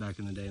didn't want back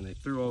in the day, and they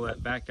threw all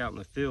that back out in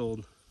the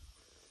field.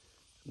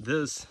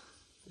 This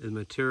is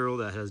material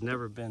that has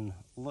never been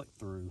looked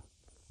through,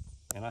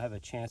 and I have a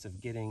chance of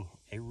getting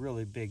a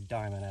really big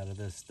diamond out of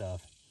this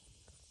stuff.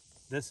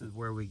 This is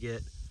where we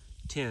get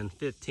 10,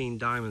 15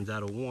 diamonds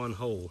out of one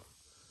hole.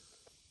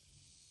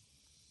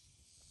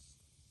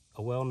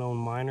 A well-known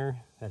miner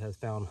that has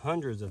found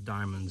hundreds of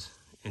diamonds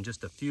in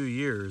just a few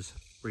years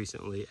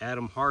recently,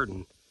 Adam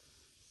Harden.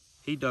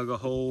 He dug a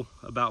hole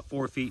about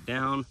 4 feet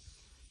down.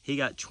 He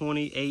got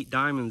 28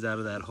 diamonds out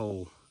of that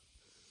hole.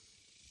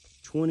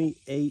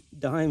 28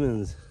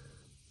 diamonds.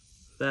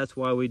 That's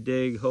why we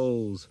dig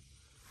holes.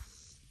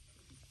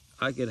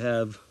 I could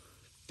have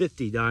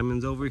 50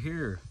 diamonds over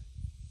here.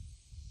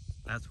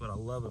 That's what I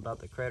love about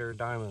the Crater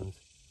Diamonds.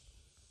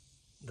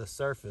 The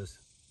surface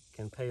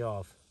can pay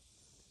off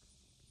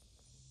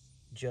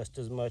just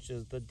as much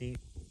as the deep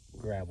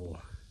gravel.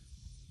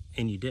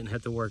 And you didn't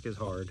have to work as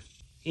hard.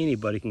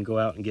 Anybody can go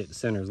out and get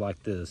centers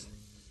like this.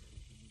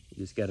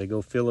 You just got to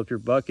go fill up your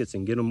buckets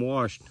and get them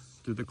washed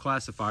through the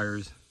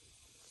classifiers.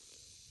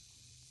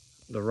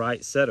 The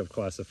right set of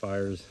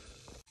classifiers.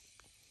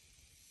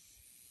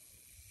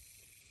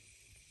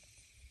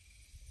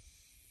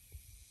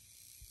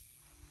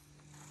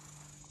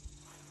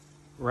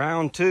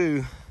 Round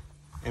 2,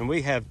 and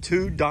we have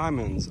 2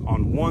 diamonds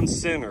on 1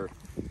 center.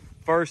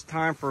 First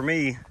time for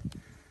me.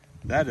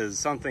 That is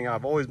something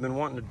I've always been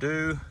wanting to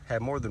do.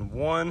 Have more than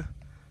 1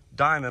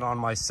 diamond on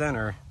my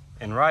center.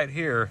 And right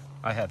here,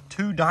 I have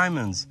 2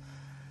 diamonds.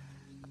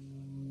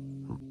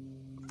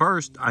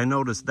 First, I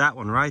noticed that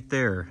one right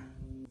there.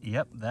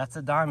 Yep, that's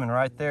a diamond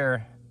right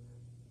there.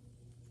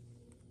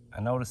 I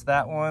noticed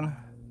that one.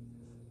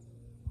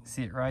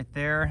 See it right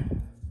there?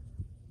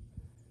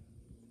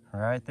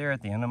 Right there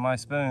at the end of my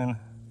spoon.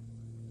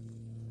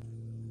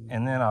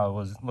 And then I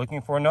was looking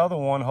for another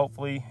one,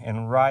 hopefully,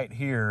 and right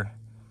here,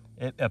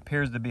 it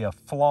appears to be a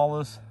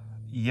flawless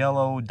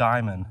yellow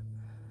diamond.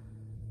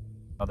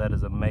 Oh, that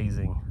is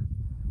amazing.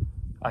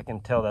 I can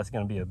tell that's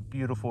going to be a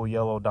beautiful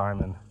yellow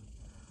diamond.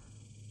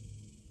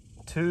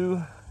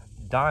 2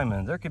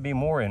 diamonds. There could be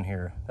more in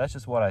here. That's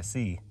just what I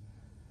see.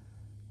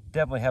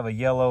 Definitely have a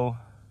yellow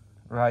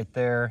right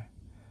there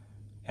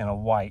and a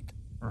white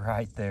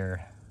right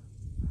there.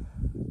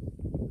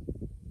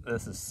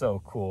 This is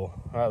so cool.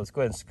 All right, let's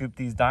go ahead and scoop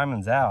these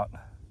diamonds out.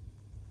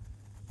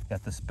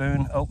 Got the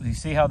spoon. Oh, you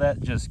see how that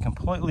just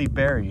completely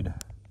buried?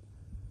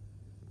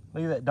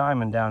 Look at that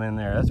diamond down in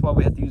there. That's why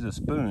we have to use a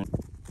spoon.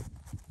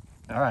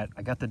 All right,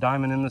 I got the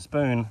diamond in the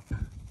spoon. Get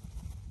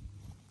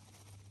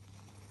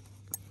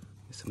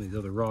some of these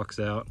other rocks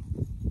out.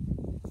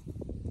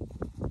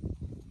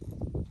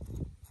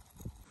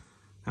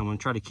 I'm gonna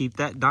try to keep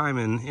that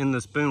diamond in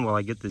the spoon while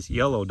I get this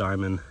yellow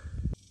diamond.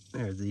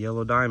 There's the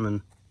yellow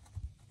diamond.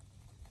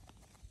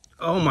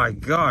 Oh my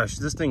gosh,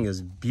 this thing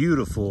is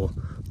beautiful.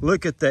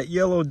 Look at that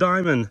yellow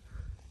diamond.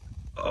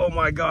 Oh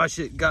my gosh,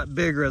 it got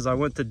bigger as I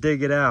went to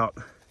dig it out.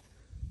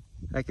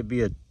 That could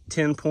be a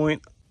 10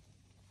 point.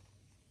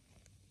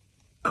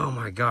 Oh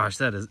my gosh,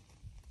 that is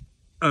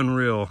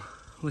unreal.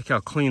 Look how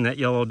clean that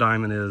yellow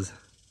diamond is.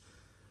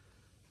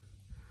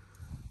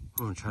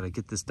 I'm gonna try to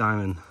get this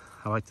diamond.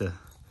 I like to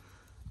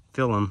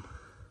fill them.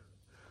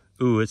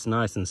 Ooh, it's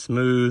nice and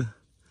smooth.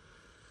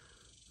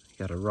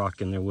 Got a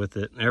rock in there with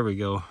it. There we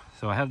go.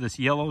 So I have this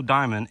yellow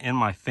diamond in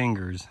my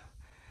fingers.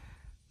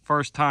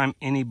 First time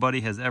anybody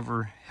has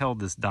ever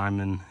held this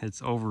diamond.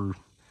 It's over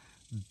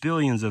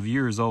billions of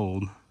years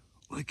old.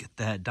 Look at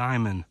that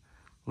diamond.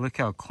 Look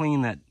how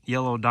clean that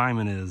yellow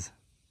diamond is.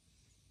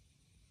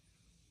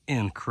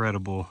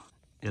 Incredible.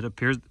 It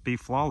appears to be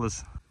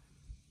flawless.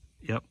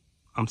 Yep,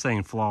 I'm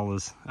saying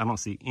flawless. I don't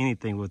see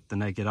anything with the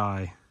naked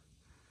eye.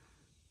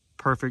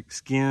 Perfect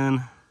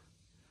skin.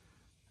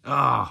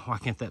 Oh, why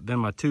can't that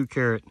bend my 2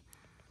 carat?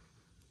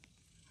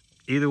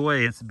 Either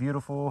way, it's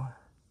beautiful.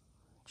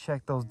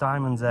 Check those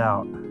diamonds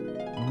out.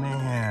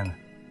 Man,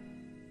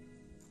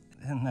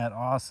 isn't that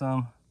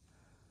awesome?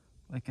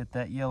 Look at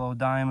that yellow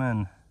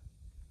diamond.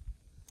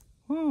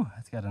 Woo,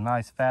 it's got a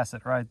nice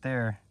facet right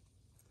there.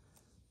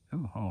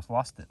 Ooh, almost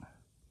lost it.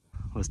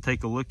 Let's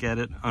take a look at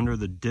it under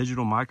the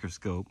digital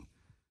microscope.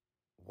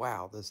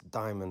 Wow, this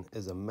diamond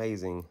is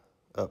amazing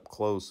up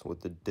close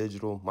with the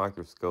digital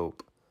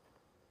microscope.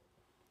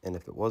 And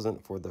if it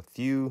wasn't for the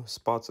few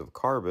spots of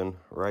carbon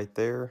right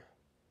there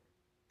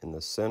in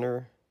the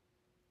center,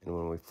 and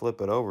when we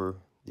flip it over,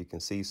 you can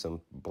see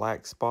some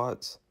black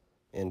spots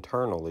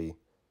internally.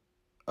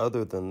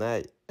 Other than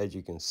that, as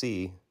you can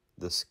see,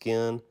 the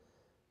skin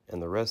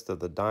and the rest of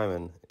the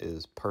diamond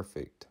is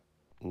perfect,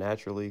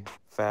 naturally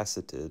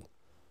faceted.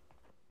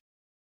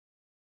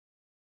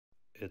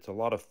 It's a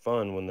lot of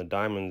fun when the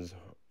diamonds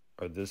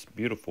are this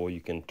beautiful.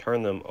 You can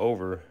turn them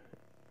over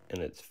and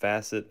it's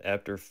facet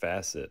after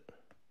facet.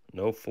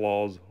 No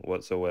flaws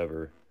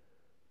whatsoever.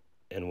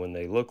 And when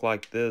they look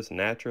like this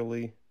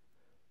naturally,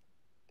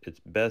 it's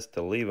best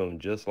to leave them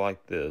just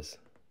like this.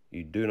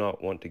 You do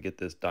not want to get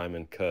this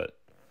diamond cut.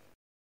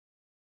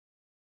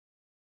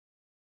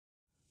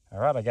 All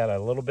right, I got a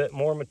little bit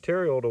more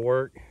material to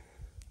work.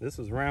 This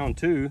is round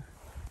 2.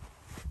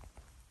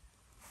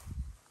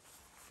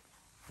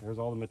 There's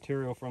all the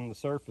material from the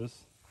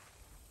surface.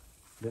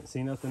 Didn't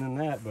see nothing in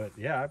that, but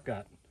yeah, I've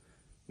got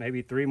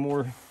maybe 3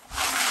 more.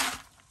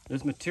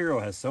 This material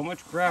has so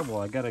much gravel,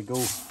 I gotta go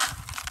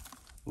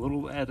a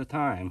little at a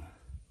time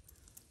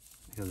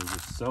because there's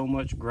just so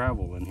much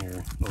gravel in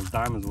here. Those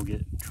diamonds will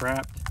get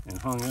trapped and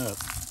hung up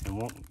and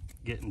won't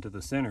get into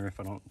the center if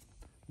I don't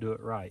do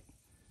it right.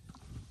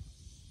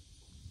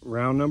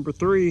 Round number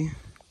 3.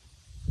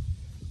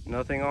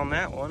 Nothing on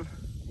that one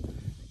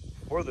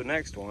or the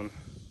next one,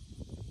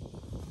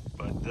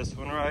 but this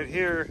one right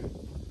here,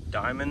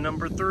 diamond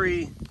number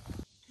 3.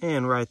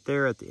 And right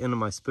there at the end of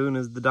my spoon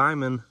is the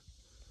diamond.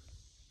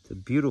 It's a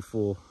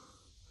beautiful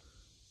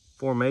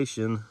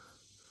formation.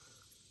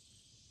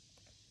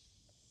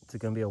 It's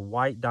gonna be a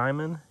white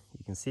diamond.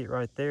 You can see it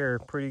right there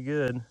pretty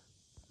good.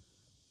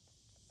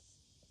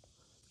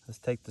 Let's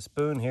take the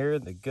spoon here,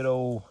 the good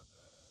old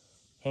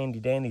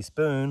handy dandy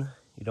spoon.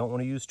 You don't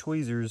want to use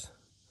tweezers.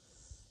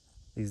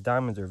 These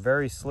diamonds are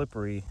very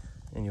slippery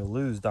and you'll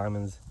lose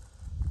diamonds.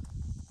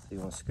 So you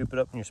want to scoop it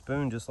up in your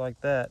spoon just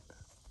like that.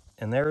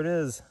 And there it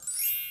is.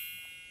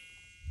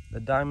 The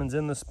diamond's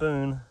in the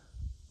spoon.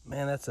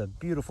 Man, that's a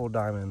beautiful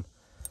diamond.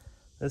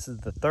 This is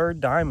the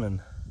third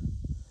diamond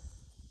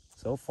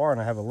so far,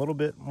 and I have a little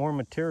bit more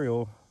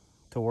material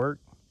to work.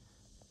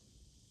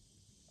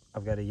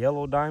 I've got a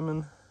yellow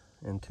diamond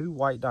and 2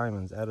 white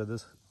diamonds out of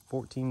this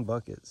 14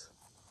 buckets.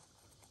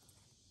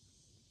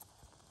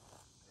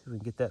 See if we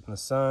can get that in the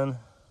sun.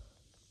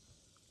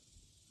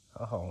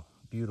 Oh,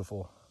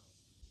 beautiful.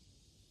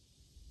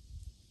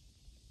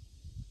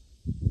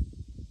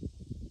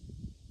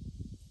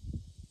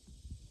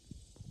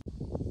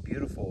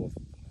 Beautiful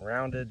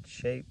rounded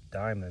shaped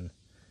diamond.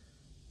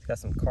 It's got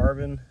some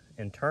carbon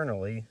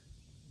internally,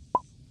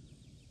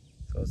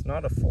 so it's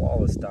not a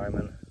flawless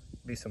diamond.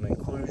 Be some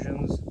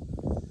inclusions.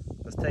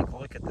 Let's take a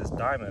look at this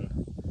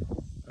diamond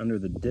under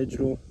the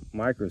digital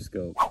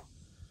microscope.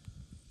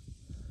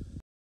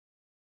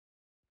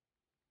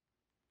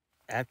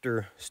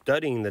 After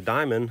studying the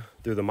diamond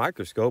through the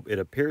microscope, it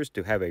appears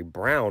to have a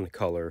brown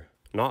color,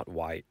 not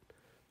white,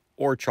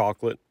 or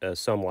chocolate, as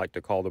some like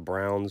to call the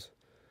browns.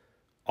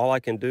 All I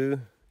can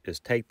do is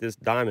take this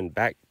diamond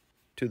back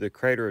to the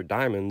Crater of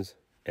Diamonds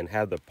and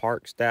have the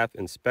park staff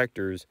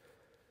inspectors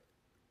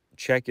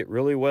check it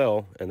really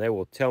well, and they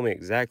will tell me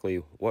exactly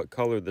what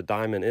color the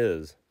diamond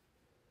is.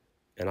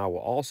 And I will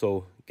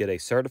also get a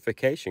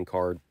certification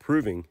card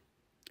proving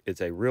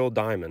it's a real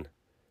diamond.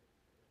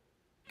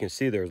 You can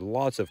see there's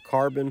lots of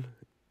carbon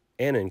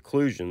and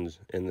inclusions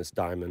in this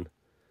diamond,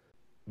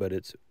 but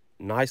it's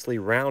nicely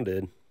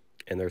rounded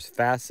and there's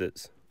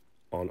facets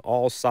on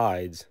all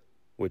sides,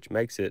 which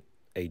makes it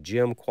a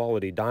gem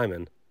quality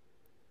diamond.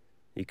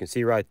 You can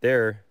see right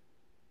there,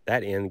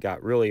 that end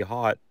got really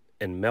hot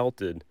and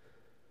melted.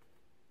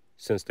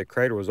 Since the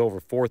crater was over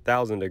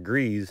 4,000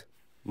 degrees,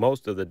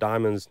 most of the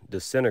diamonds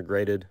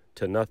disintegrated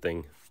to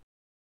nothing.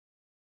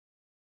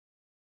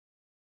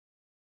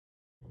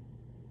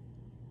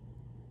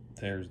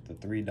 There's the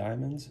 3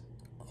 diamonds,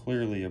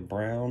 clearly a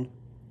brown,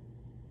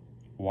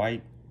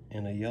 white,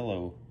 and a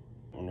yellow.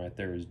 One right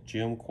there is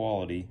gem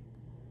quality.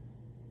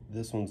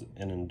 This one's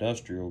an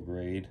industrial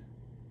grade,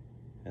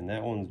 and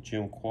that one's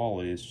gem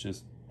quality. It's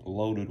just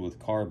loaded with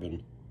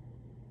carbon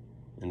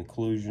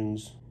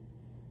inclusions.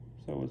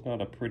 So it's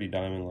not a pretty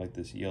diamond like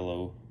this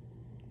yellow.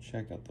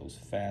 Check out those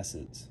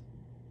facets.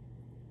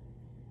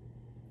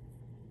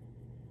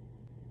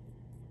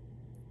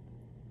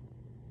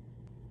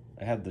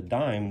 I have the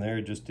dime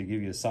there just to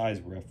give you a size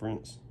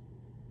reference.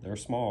 They're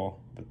small,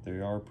 but they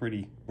are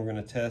pretty. We're going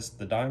to test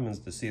the diamonds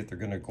to see if they're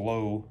going to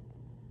glow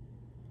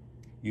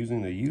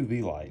using the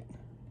UV light.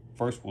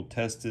 First we'll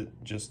test it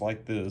just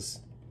like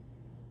this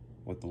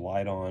with the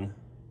light on.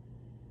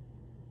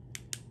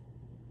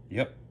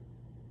 Yep.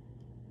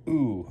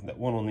 Ooh, that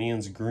one on the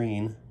end's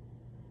green.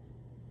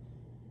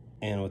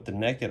 And with the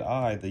naked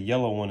eye, the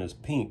yellow one is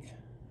pink.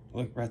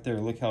 Look right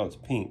there, look how it's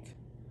pink.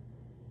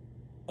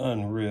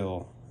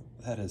 Unreal.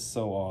 That is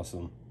so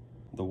awesome.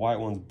 The white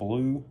one's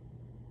blue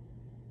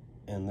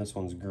and this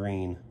one's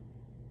green.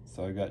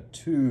 So I got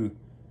 2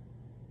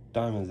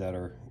 diamonds that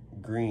are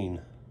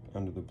green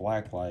under the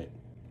black light.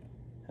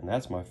 And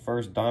that's my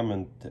first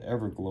diamond to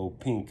ever glow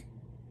pink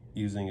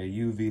using a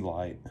UV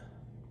light.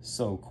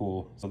 So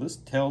cool. So this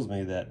tells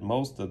me that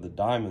most of the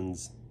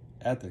diamonds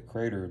at the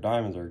Crater of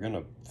Diamonds are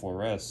gonna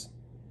fluoresce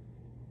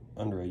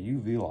under a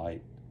UV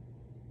light.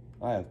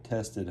 I have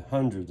tested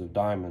hundreds of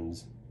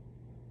diamonds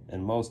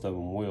and most of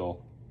them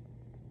will.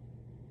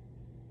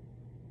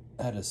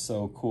 That is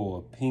so cool.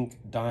 A pink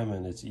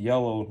diamond. It's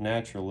yellow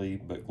naturally,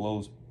 but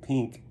glows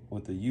pink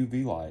with the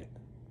UV light.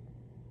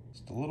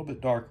 Just a little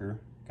bit darker.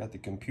 Got the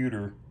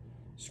computer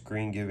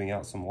screen giving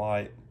out some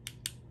light.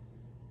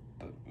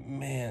 But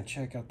man,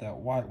 check out that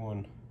white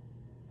one.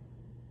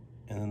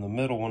 And then the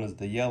middle one is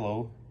the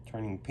yellow,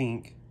 turning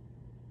pink.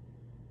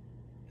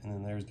 And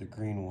then there's the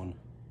green one.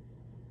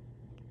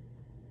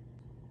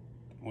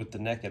 With the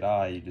naked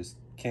eye, you just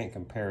can't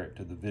compare it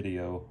to the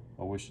video.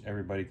 I wish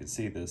everybody could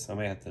see this. I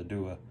may have to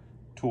do a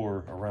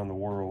tour around the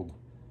world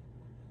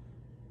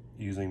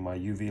using my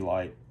UV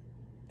light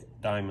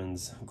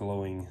diamonds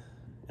glowing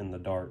in the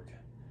dark.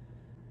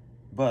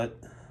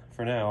 But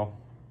for now,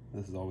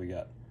 this is all we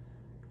got.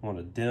 I want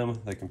to dim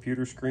the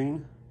computer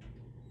screen.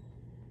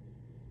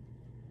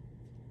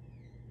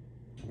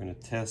 We're going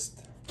to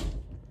test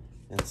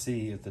and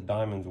see if the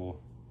diamonds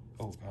will...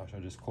 Oh gosh, I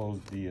just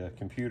closed the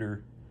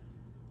computer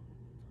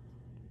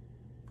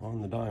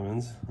on the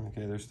diamonds.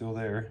 Okay, they're still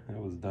there.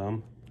 That was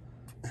dumb.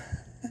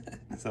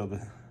 So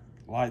the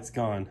light's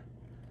gone.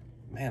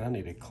 Man, I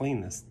need to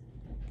clean this.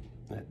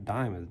 That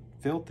diamond is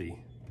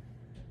filthy.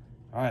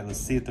 All right, let's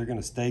see if they're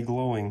gonna stay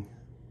glowing.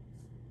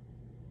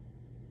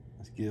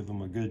 Let's give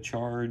them a good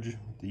charge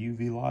with the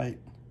UV light.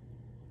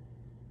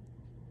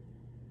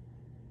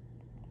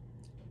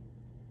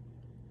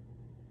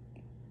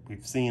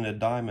 We've seen a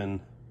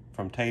diamond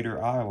from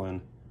Paydirt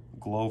Island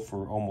glow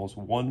for almost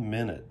 1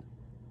 minute.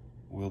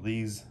 Will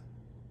these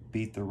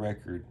beat the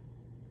record?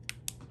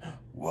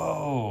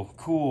 Whoa,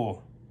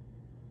 cool.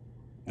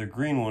 The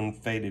green one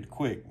faded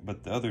quick,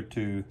 but the other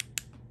two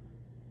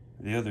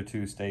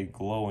stayed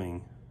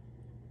glowing.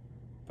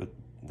 But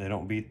they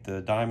don't beat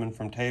the diamond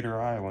from Paydirt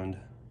Island.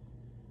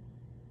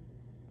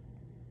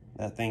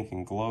 That thing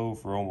can glow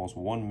for almost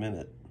 1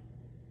 minute.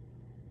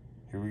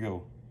 Here we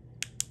go.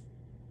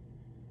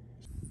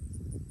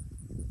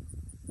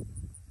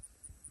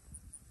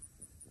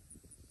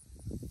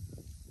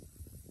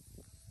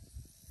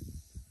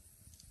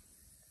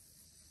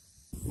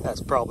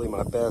 That's probably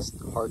my best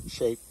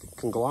heart-shaped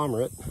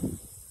conglomerate.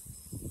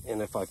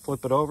 And if I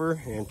flip it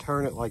over and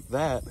turn it like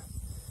that,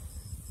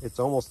 it's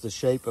almost the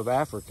shape of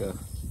Africa.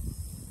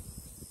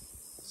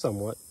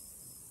 Somewhat.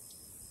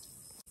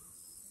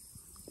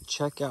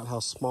 Check out how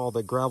small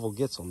the gravel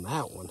gets on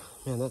that one.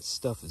 Man, that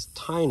stuff is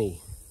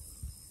tiny.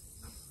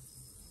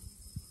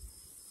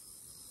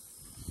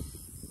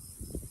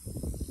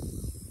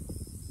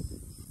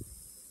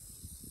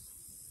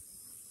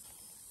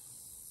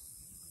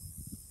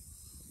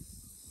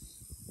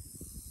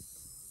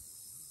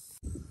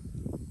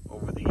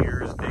 Over the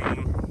years,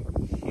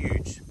 digging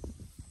huge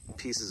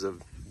pieces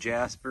of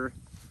jasper.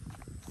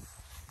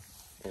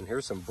 And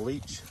here's some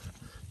bleach.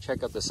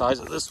 Check out the size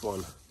of this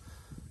one.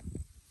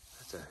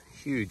 That's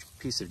a huge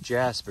piece of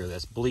jasper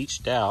that's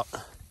bleached out.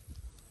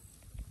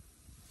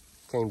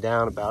 Came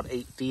down about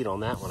 8 feet on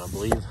that one, I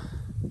believe.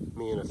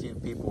 Me and a few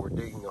people were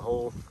digging a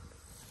hole.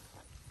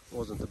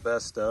 Wasn't the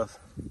best stuff.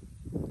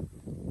 More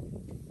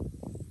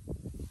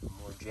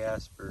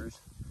jaspers.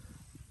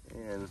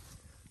 And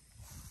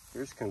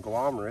here's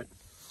conglomerate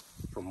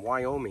from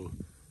Wyoming.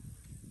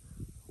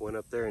 Went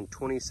up there in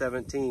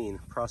 2017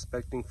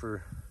 prospecting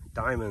for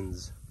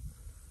diamonds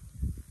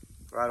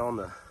right on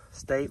the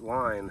state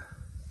line.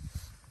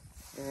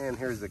 And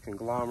here's the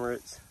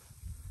conglomerates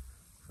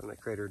from the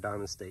Crater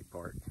Diamond State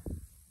Park.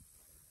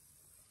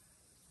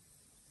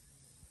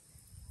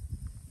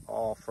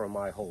 All from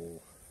my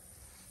hole.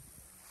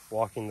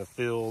 Walking the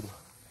field.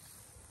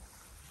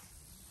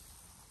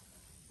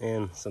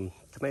 And some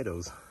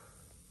tomatoes.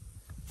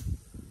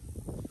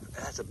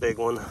 That's a big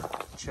one.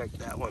 Check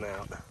that one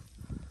out.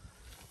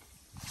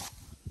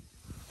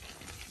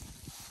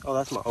 Oh,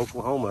 that's my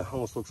Oklahoma.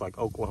 Almost looks like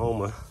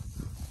Oklahoma.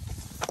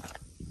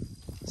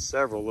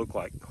 Several look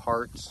like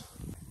hearts.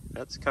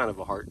 That's kind of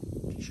a heart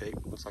shape.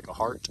 Looks like a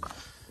heart.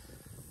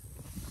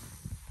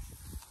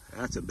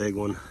 That's a big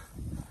one.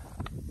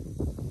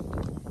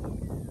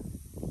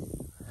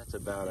 That's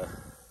about a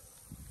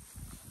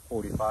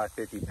 45,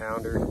 50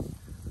 pounder.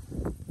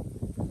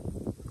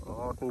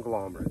 All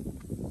conglomerate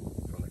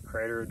from the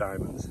Crater of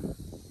Diamonds.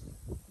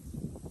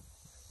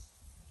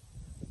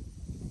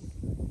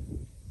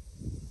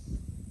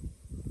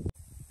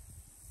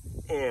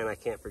 And I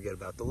can't forget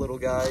about the little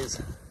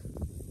guys,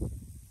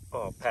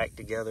 all packed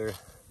together.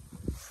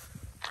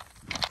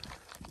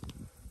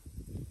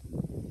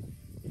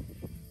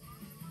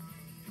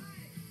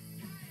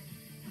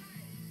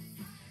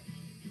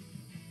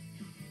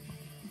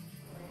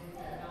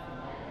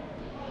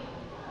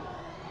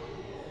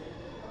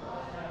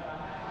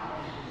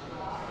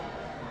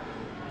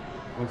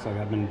 Looks like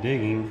I've been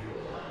digging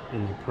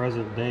in the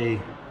present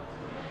day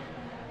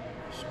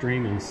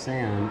stream and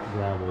sand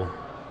gravel.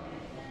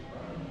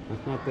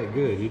 That's not that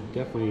good. You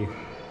definitely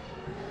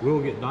will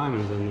get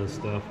diamonds in this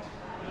stuff,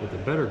 but the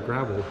better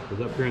gravel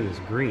is up here in this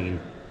green.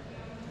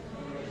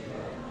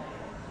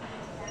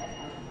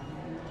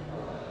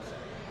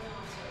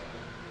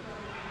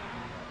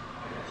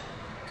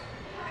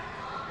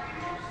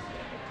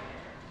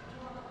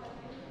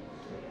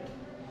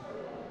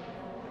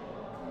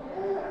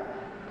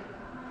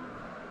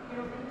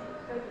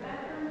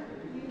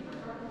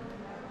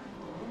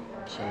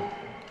 So,